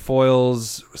 3,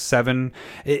 foils 7.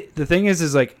 The thing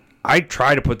is like I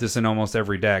try to put this in almost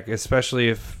every deck, especially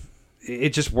if it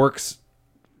just works.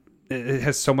 it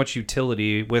has so much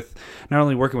utility with not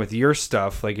only working with your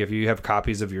stuff, like if you have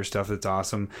copies of your stuff, that's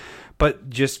awesome, but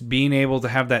just being able to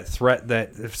have that threat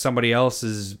that if somebody else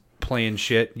is playing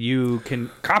shit, you can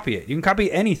copy it. You can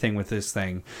copy anything with this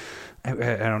thing. I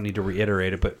don't need to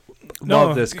reiterate it, but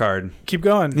love this card. Keep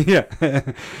going. Yeah.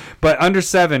 But under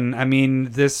 7, I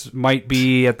mean, this might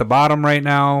be at the bottom right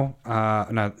now.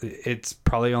 No, it's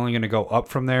probably only going to go up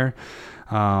from there.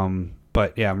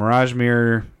 But yeah, Mirage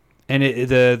Mirror. And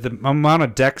the amount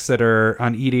of decks that are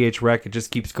on EDH Rec, it just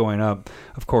keeps going up,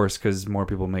 of course, because more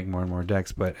people make more and more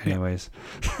decks. But anyways.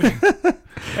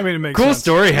 I mean, it makes cool sense.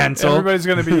 Story, Hansel. Everybody's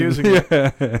going to be using it.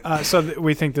 Yeah. So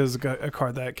we think this is a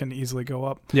card that can easily go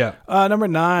up. Yeah. Number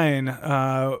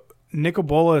 9, Nicol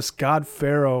Bolas, God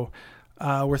Pharaoh.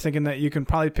 We're thinking that you can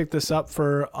probably pick this up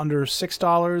for under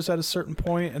 $6 at a certain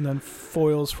point, and then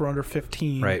foils for under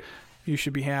 $15. Right. You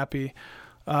should be happy.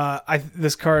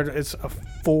 This card is a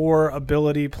 4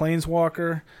 ability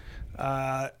planeswalker.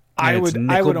 I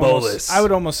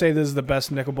would almost say this is the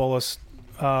best Nicol Bolas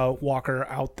walker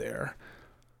out there.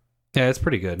 Yeah, it's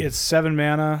pretty good. It's 7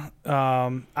 mana.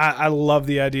 I love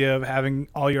the idea of having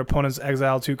all your opponents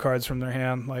exile 2 cards from their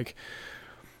hand. Like,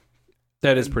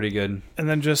 that is pretty good. And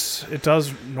then just it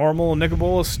does normal Nicol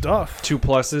Bolas stuff. 2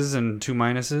 pluses and 2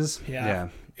 minuses. Yeah.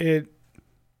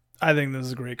 I think this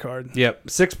is a great card. Yep,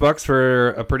 $6 for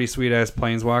a pretty sweet ass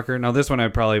Planeswalker. Now this one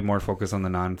I'd probably more focus on the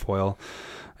non-foil.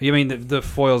 I mean the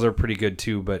foils are pretty good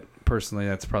too, but personally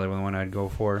that's probably the one I'd go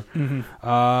for.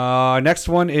 Mm-hmm. Next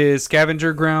one is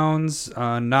Scavenger Grounds.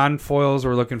 Non-foils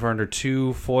we're looking for under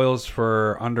 2, foils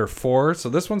for under 4. So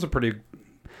this one's a pretty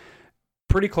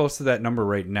close to that number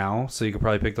right now. So you could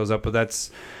probably pick those up, but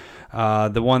that's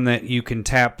the one that you can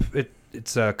tap.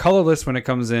 It's colorless when it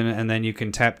comes in, and then you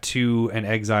can tap 2 and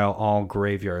exile all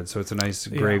graveyards. So it's a nice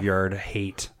graveyard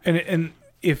hate. And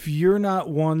if you're not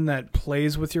one that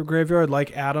plays with your graveyard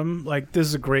like Adam, like this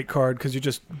is a great card because you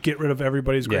just get rid of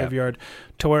everybody's graveyard.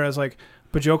 To whereas like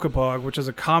Bajoka Bog, which is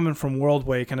a common from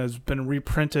Worldwake and has been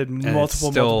reprinted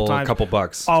multiple times. A couple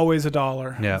bucks. Always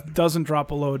 $1. Yeah. Doesn't drop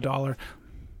below $1.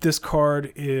 This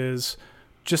card is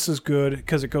just as good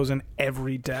because it goes in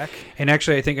every deck. And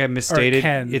actually, I think I misstated.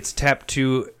 It's tap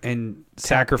 2 and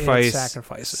sacrifice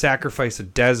a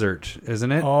desert,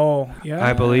 isn't it? Oh, yeah.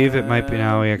 I believe it might be.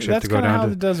 Now we actually have to go down to... That's kind of how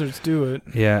the deserts do it.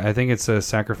 Yeah, I think it's a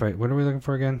sacrifice. What are we looking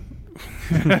for again?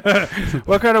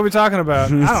 What card are we talking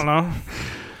about? I don't know.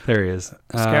 There he is.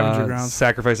 Scavenger Grounds.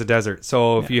 Sacrifice a desert.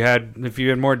 So if you had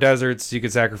more deserts, you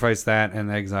could sacrifice that and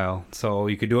exile. So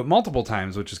you could do it multiple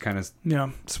times, which is kind of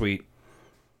sweet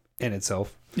in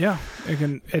itself. Yeah, I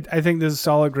think this is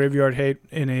solid graveyard hate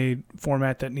in a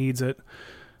format that needs it.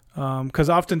 Because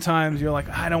oftentimes you're like,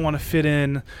 I don't want to fit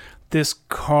in this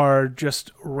card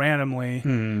just randomly.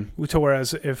 To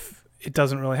whereas if it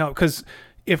doesn't really help, because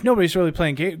if nobody's really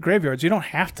playing graveyards, you don't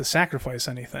have to sacrifice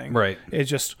anything. Right. It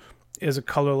just is a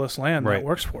colorless land that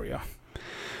works for you.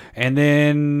 And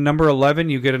then number 11,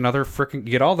 you get you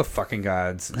get all the fucking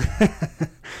gods.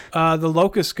 The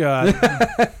Locust God.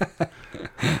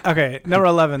 Okay, number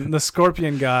 11, the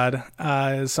Scorpion God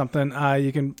is something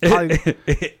you can probably...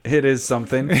 It is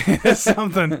something. It is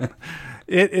something.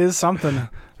 It is something.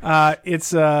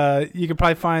 It's you can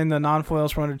probably find the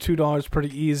non-foils for under $2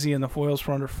 pretty easy, and the foils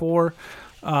for under $4.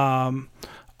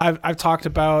 I've talked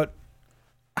about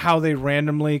how they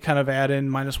randomly kind of add in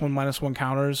 -1/-1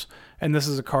 counters, and this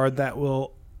is a card that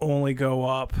will only go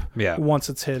up once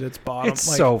it's hit its bottom. It's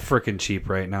so freaking cheap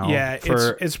right now. Yeah,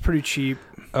 it's pretty cheap.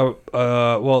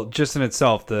 Well, just in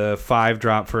itself, the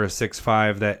 5-drop for a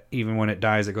 6/5 that even when it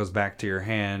dies, it goes back to your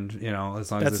hand. You know,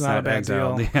 as long as it's not a bad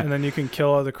exiled. deal. Yeah. And then you can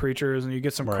kill other creatures, and you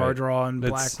get some card draw in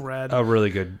black-red. Oh, really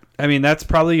good. I mean, that's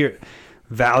probably your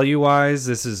value-wise.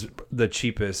 This is the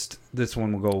cheapest. This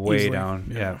one will go way easily down.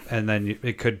 Yeah, and then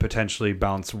it could potentially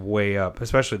bounce way up,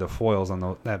 especially the foils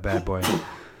on that bad boy.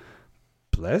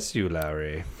 Bless you,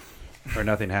 Lowry. Or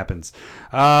nothing happens.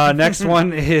 Next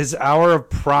one is Hour of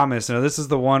Promise. Now, this is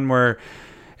the one where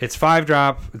it's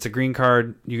 5-drop. It's a green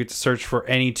card. You get to search for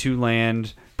any 2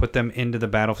 land, put them into the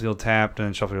battlefield tapped, and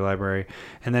then shuffle your library.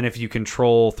 And then if you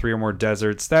control 3 or more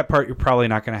deserts, that part you're probably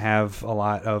not going to have a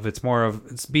lot of. It's more of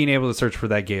it's being able to search for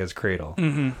that Gaia's Cradle.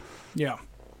 Mm-hmm. Yeah.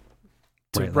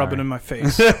 To Right, rub it in my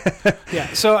face.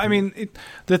 Yeah. So, I mean,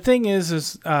 the thing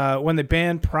is when they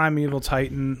banned Primeval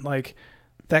Titan, like,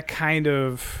 that kind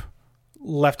of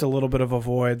left a little bit of a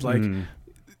void. Like,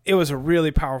 it was a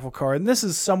really powerful card, and this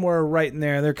is somewhere right in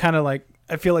there. They're kind of like,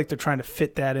 I feel like they're trying to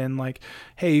fit that in. Like,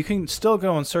 hey, you can still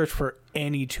go and search for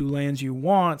any 2 lands you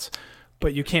want,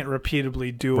 but you can't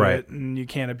repeatedly do it, and you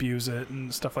can't abuse it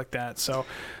and stuff like that. So,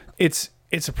 it's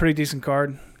It's a pretty decent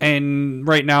card. And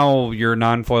right now, your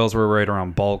non-foils were right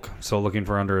around bulk, so looking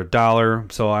for under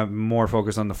 $1. So I'm more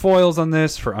focused on the foils on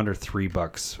this for under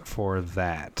 $3 for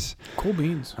that. Cool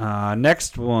beans.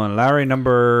 Next one, Larry,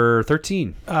 number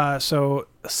 13. So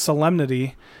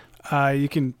Solemnity, you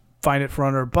can find it for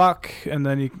under $1, and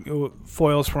then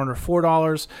foils for under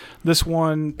 $4. This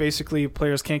one, basically,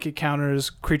 players can't get counters.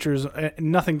 Creatures,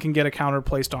 nothing can get a counter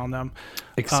placed on them.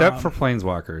 Except for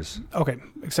Planeswalkers. Okay,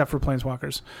 except for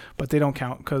Planeswalkers. But they don't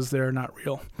count because they're not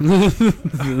real.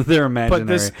 They're imaginary. But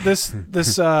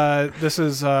this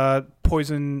is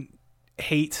Poison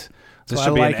Hate. This so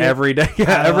should be in every deck.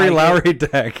 Yeah, every Lowry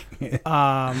deck.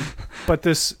 But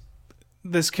this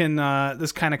kind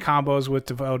of combos with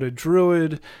Devoted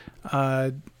Druid.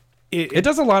 It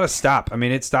does a lot of stop. I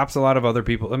mean, it stops a lot of other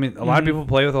people. I mean, a lot of people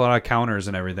play with a lot of counters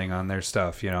and everything on their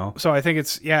stuff, you know? So I think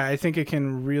I think it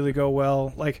can really go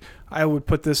well. Like, I would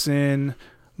put this in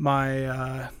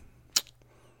my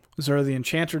Zora the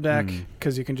Enchanter deck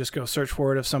because you can just go search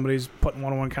for it if somebody's putting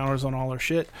 1/1 counters on all their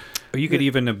shit. Or you could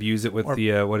even abuse it with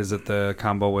the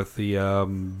combo with the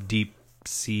Deep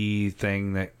Sea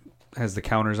thing that has the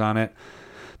counters on it.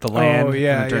 The land, and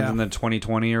it turns into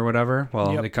 2020 or whatever.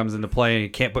 Well, it comes into play, and you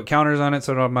can't put counters on it,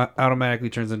 so it automatically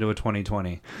turns into a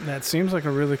 2020. That seems like a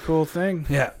really cool thing.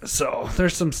 Yeah, so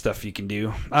there's some stuff you can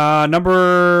do.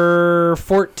 Number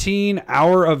 14,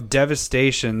 Hour of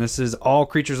Devastation. This is all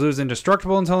creatures lose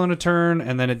indestructible until end of turn,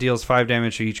 and then it deals 5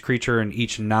 damage to each creature and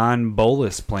each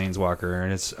non-bolus planeswalker,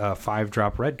 and it's a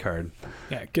 5-drop red card.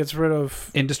 Yeah, it gets rid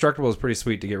of... Indestructible is pretty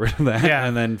sweet to get rid of that. Yeah.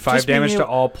 And then 5 damage to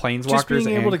all planeswalkers and just being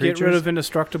able to creatures. get rid of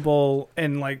Indestructible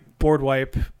and like board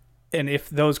wipe, and if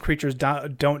those creatures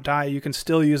don't die, you can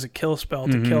still use a kill spell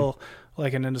to kill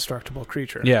like an indestructible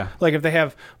creature. Yeah. Like if they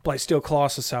have Blightsteel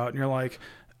Colossus out and you're like,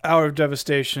 Hour of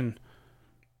Devastation...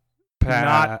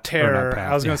 not terror.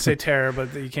 I was going to say terror,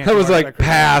 but you can't. I was like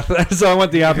path, so I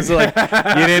went the opposite. Like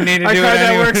you didn't need to do it anyway.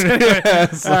 That works anyway. Yeah,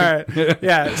 all right,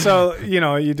 yeah. So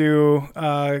you do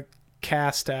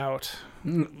Cast Out.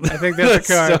 I think that's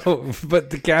a card. So,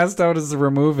 but the Cast Out is to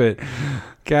remove it.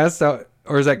 Cast Out,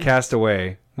 or is that Cast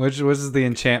Away? Which is the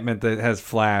enchantment that has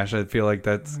flash? I feel like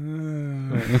that's.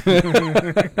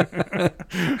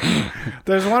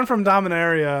 There's one from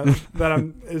Dominaria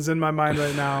that is in my mind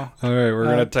right now. All right, we're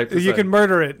gonna type this. You can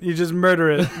murder it. You just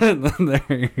murder it.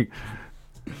 There.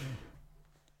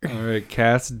 All right,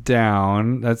 Cast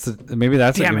Down. Maybe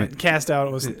that's. Damn it! Cast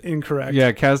Out was incorrect.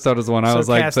 Yeah, Cast Out is the one. I was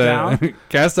like, Cast Down?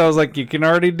 Cast Out was like, you can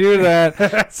already do that.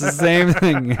 It's the same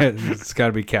thing. It's got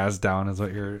to be Cast Down, is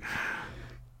what you're.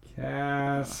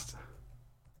 Cast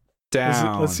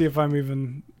Down. Let's see if I'm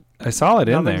even. I saw it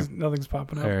in there. Nothing's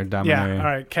popping up. There, yeah. All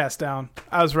right. Cast Down.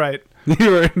 I was right. You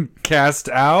were Cast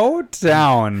Out,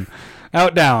 Down,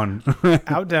 Out, Down,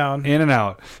 Out, Down, in and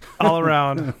out, all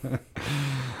around.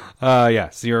 Yeah.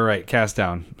 So you're right. Cast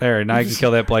Down. There. Now you can kill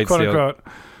that Blightsteel. Quote unquote.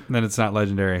 Then it's not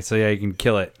legendary. So yeah, you can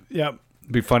kill it. Yep.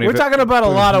 It'd be funny. We're talking about a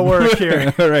lot of work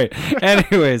here. All right.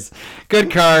 Anyways, good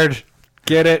card.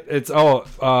 Get it? It's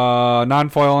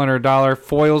non-foil under $1.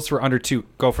 Foils for under $2.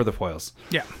 Go for the foils.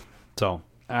 Yeah. So,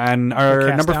 and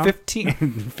our number down?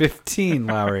 15,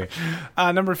 Lowry.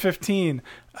 Number 15,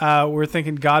 we're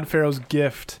thinking God Pharaoh's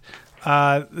Gift.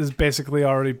 This is basically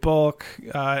already bulk,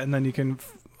 and then you can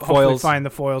hopefully find the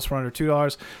foils for under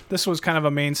 $2. This was kind of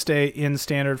a mainstay in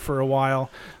Standard for a while,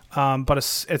 but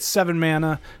it's 7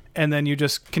 mana. And then you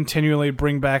just continually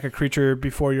bring back a creature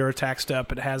before your attack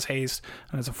step. It has haste,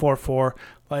 and it's a 4/4.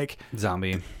 Like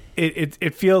zombie.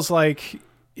 It feels like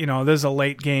there's a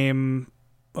late game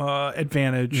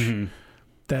advantage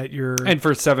that you're. And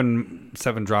for seven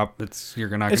drop, you're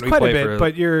not going to be quite a bit.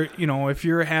 But if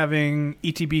you're having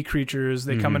ETB creatures,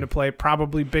 they come into play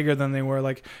probably bigger than they were.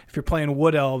 Like if you're playing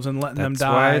Wood Elves and letting them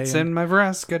die. That's why it's in my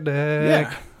Vraska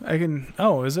deck. Yeah, I can.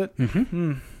 Oh, is it?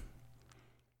 Mm-hmm.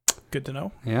 Good to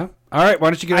know. Yeah. All right. Why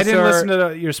don't you get us I didn't listen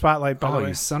to your spotlight, by the way. Oh,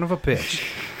 you son of a bitch.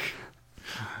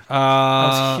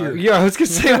 I was going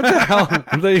to say, what the hell?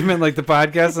 I thought you meant like the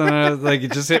podcast, and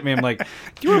it just hit me. I'm like,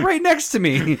 you were right next to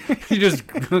me. You just,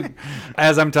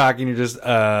 as I'm talking, you're just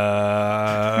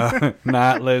not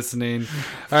listening.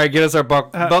 All right. Get us our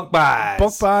bulk buys.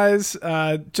 Bulk buys,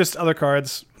 just other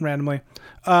cards randomly.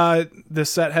 This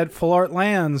set had full art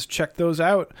lands. Check those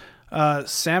out.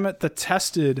 Samut the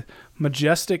Tested,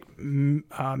 Majestic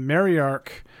Mariarch,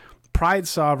 Pride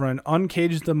Sovereign,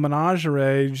 Uncaged the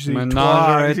Menagerie Trois,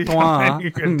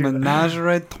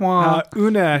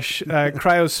 Unesh,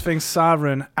 Cryosphinx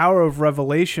Sovereign, Hour of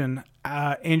Revelation,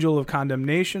 Angel of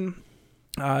Condemnation,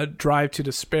 Drive to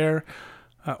Despair,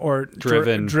 or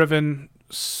Driven /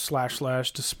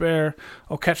 Despair,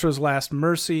 Oketra's Last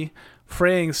Mercy,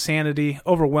 fraying sanity,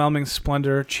 overwhelming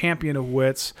splendor, champion of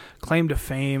wits, claim to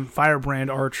fame,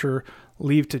 firebrand archer,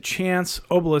 leave to chance,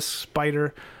 obelisk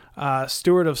spider,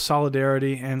 steward of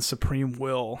solidarity, and supreme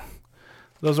will.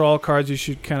 Those are all cards you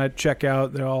should kind of check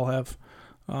out. They all have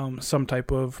some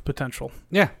type of potential.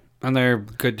 Yeah, and they're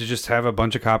good to just have a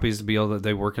bunch of copies to be able to.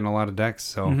 They work in a lot of decks,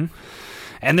 so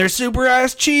and they're super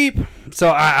ass cheap.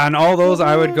 So on all those,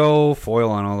 I would go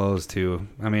foil on all those too.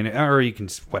 I mean, or you can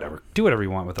just do whatever you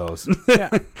want with those.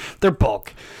 Yeah. They're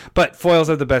bulk, but foils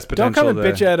have the best potential. Don't come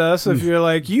and bitch at us if you're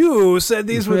like, you said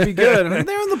these would be good.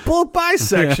 They're in the bulk buy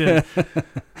section.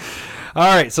 All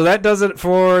right, so that does it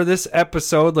for this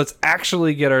episode. Let's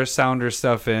actually get our sounder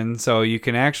stuff in, so you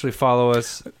can actually follow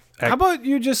us. How about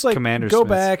you just like Commander go Smiths.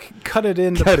 back, cut it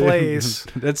into place.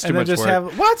 That's too and then much just work.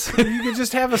 have what? You could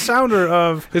just have a sounder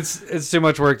of. It's too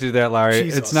much work to do that, Larry.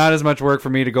 Jesus. It's not as much work for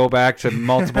me to go back to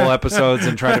multiple episodes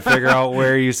and try to figure out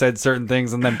where you said certain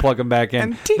things and then plug them back in.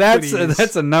 Antiquities.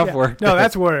 That's enough Yeah. work. No,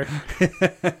 that's work.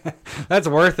 That's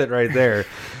worth it right there.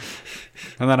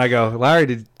 And then I go, Larry,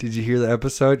 did you hear the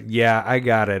episode? Yeah, I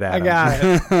got it, Adam.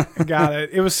 I got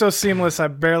it. It was so seamless, I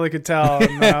barely could tell.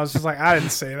 And I was just like, I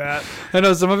didn't say that. I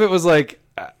know some of it was like,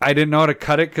 I didn't know how to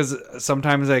cut it because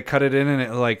sometimes I cut it in and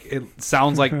it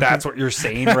sounds like that's what you're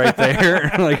saying right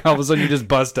there. Like all of a sudden you just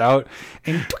bust out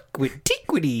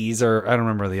antiquities, or I don't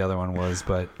remember what the other one was,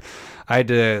 but I had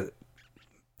to.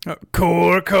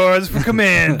 Core cards for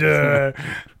Commander.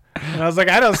 And I was like,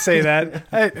 I don't say that.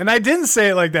 And I didn't say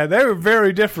it like that. They were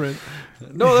very different.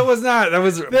 No, that was not. That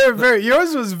was. They were very.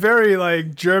 Yours was very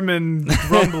like German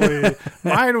grumbly.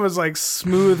 Mine was like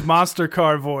smooth monster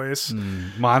car voice.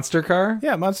 Monster car?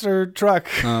 Yeah, monster truck.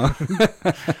 Oh.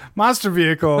 Monster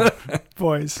vehicle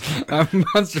voice.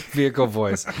 Monster vehicle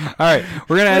voice. All right,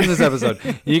 we're gonna end this episode.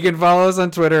 You can follow us on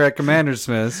Twitter at Commander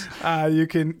Smiths. You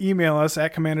can email us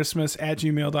at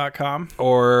commandersmiths@gmail.com.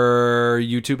 Or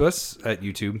YouTube us at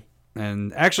YouTube.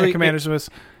 And actually, Commander Smiths.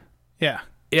 Yeah.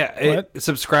 Yeah,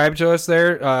 subscribe to us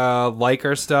there. Like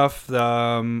our stuff.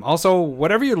 Also,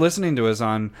 whatever you're listening to us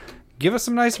on, give us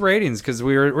some nice ratings because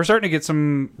we're starting to get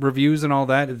some reviews and all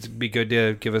that. It'd be good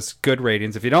to give us good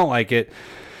ratings. If you don't like it,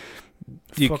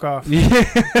 Fuck off.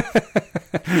 That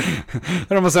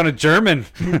almost sounded German.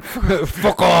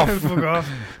 Fuck off. Fuck off.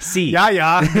 C.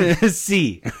 Yeah.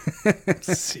 C.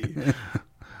 Sí.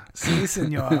 Sí,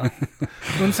 señor.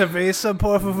 Un cerveza,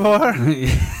 por favor.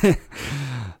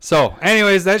 So,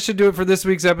 anyways, that should do it for this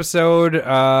week's episode.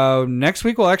 Next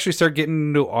week, we'll actually start getting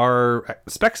into our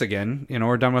specs again. You know,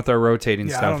 we're done with our rotating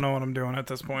stuff. I don't know what I'm doing at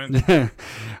this point. But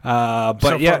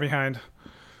so yeah, far behind.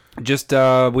 Just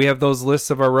we have those lists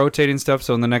of our rotating stuff.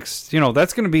 So in the next,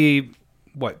 that's going to be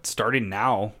starting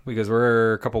now because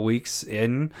we're a couple weeks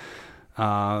in.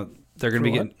 They're going to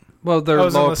be getting. Well, they're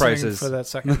lower prices. For that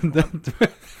second.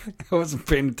 I wasn't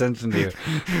paying attention to you.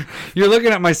 You're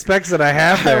looking at my specs that I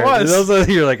have there. I was.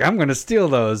 You're like, I'm going to steal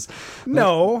those.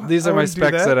 No. These are my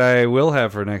specs that I will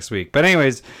have for next week. But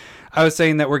anyways, I was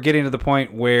saying that we're getting to the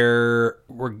point where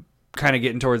we're kind of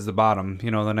getting towards the bottom,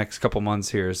 the next couple months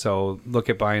here. So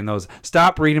look at buying those.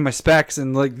 Stop reading my specs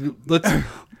and let's.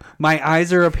 My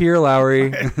eyes are up here,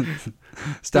 Lowry.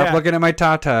 Stop looking at my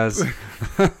tatas.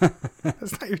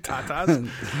 That's not your tatas.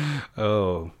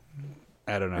 Oh,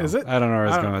 I don't know. Is it? I don't know where I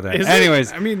was going with that. Is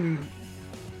Anyways, I mean,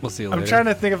 we'll see you later. I'm trying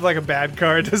to think of like a bad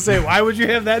card to say. Why would you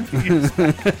have that piece?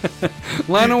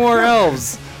 Llanowar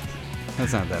Elves.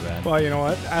 That's not that bad. Well, you know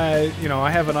what? I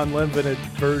have an unlimited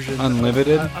version.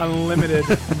 Unlimited? Unlimited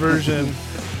version.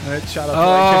 And it shot up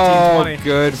to like 15, 20.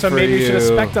 Good so for maybe you should have you.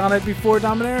 spec'd on it before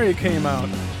Dominaria came out.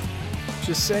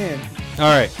 Just saying. All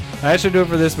right. That should do it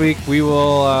for this week. We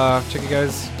will check you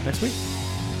guys next week.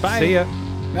 Bye. See ya.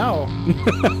 No.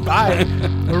 Bye.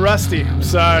 We're rusty. I'm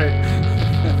sorry.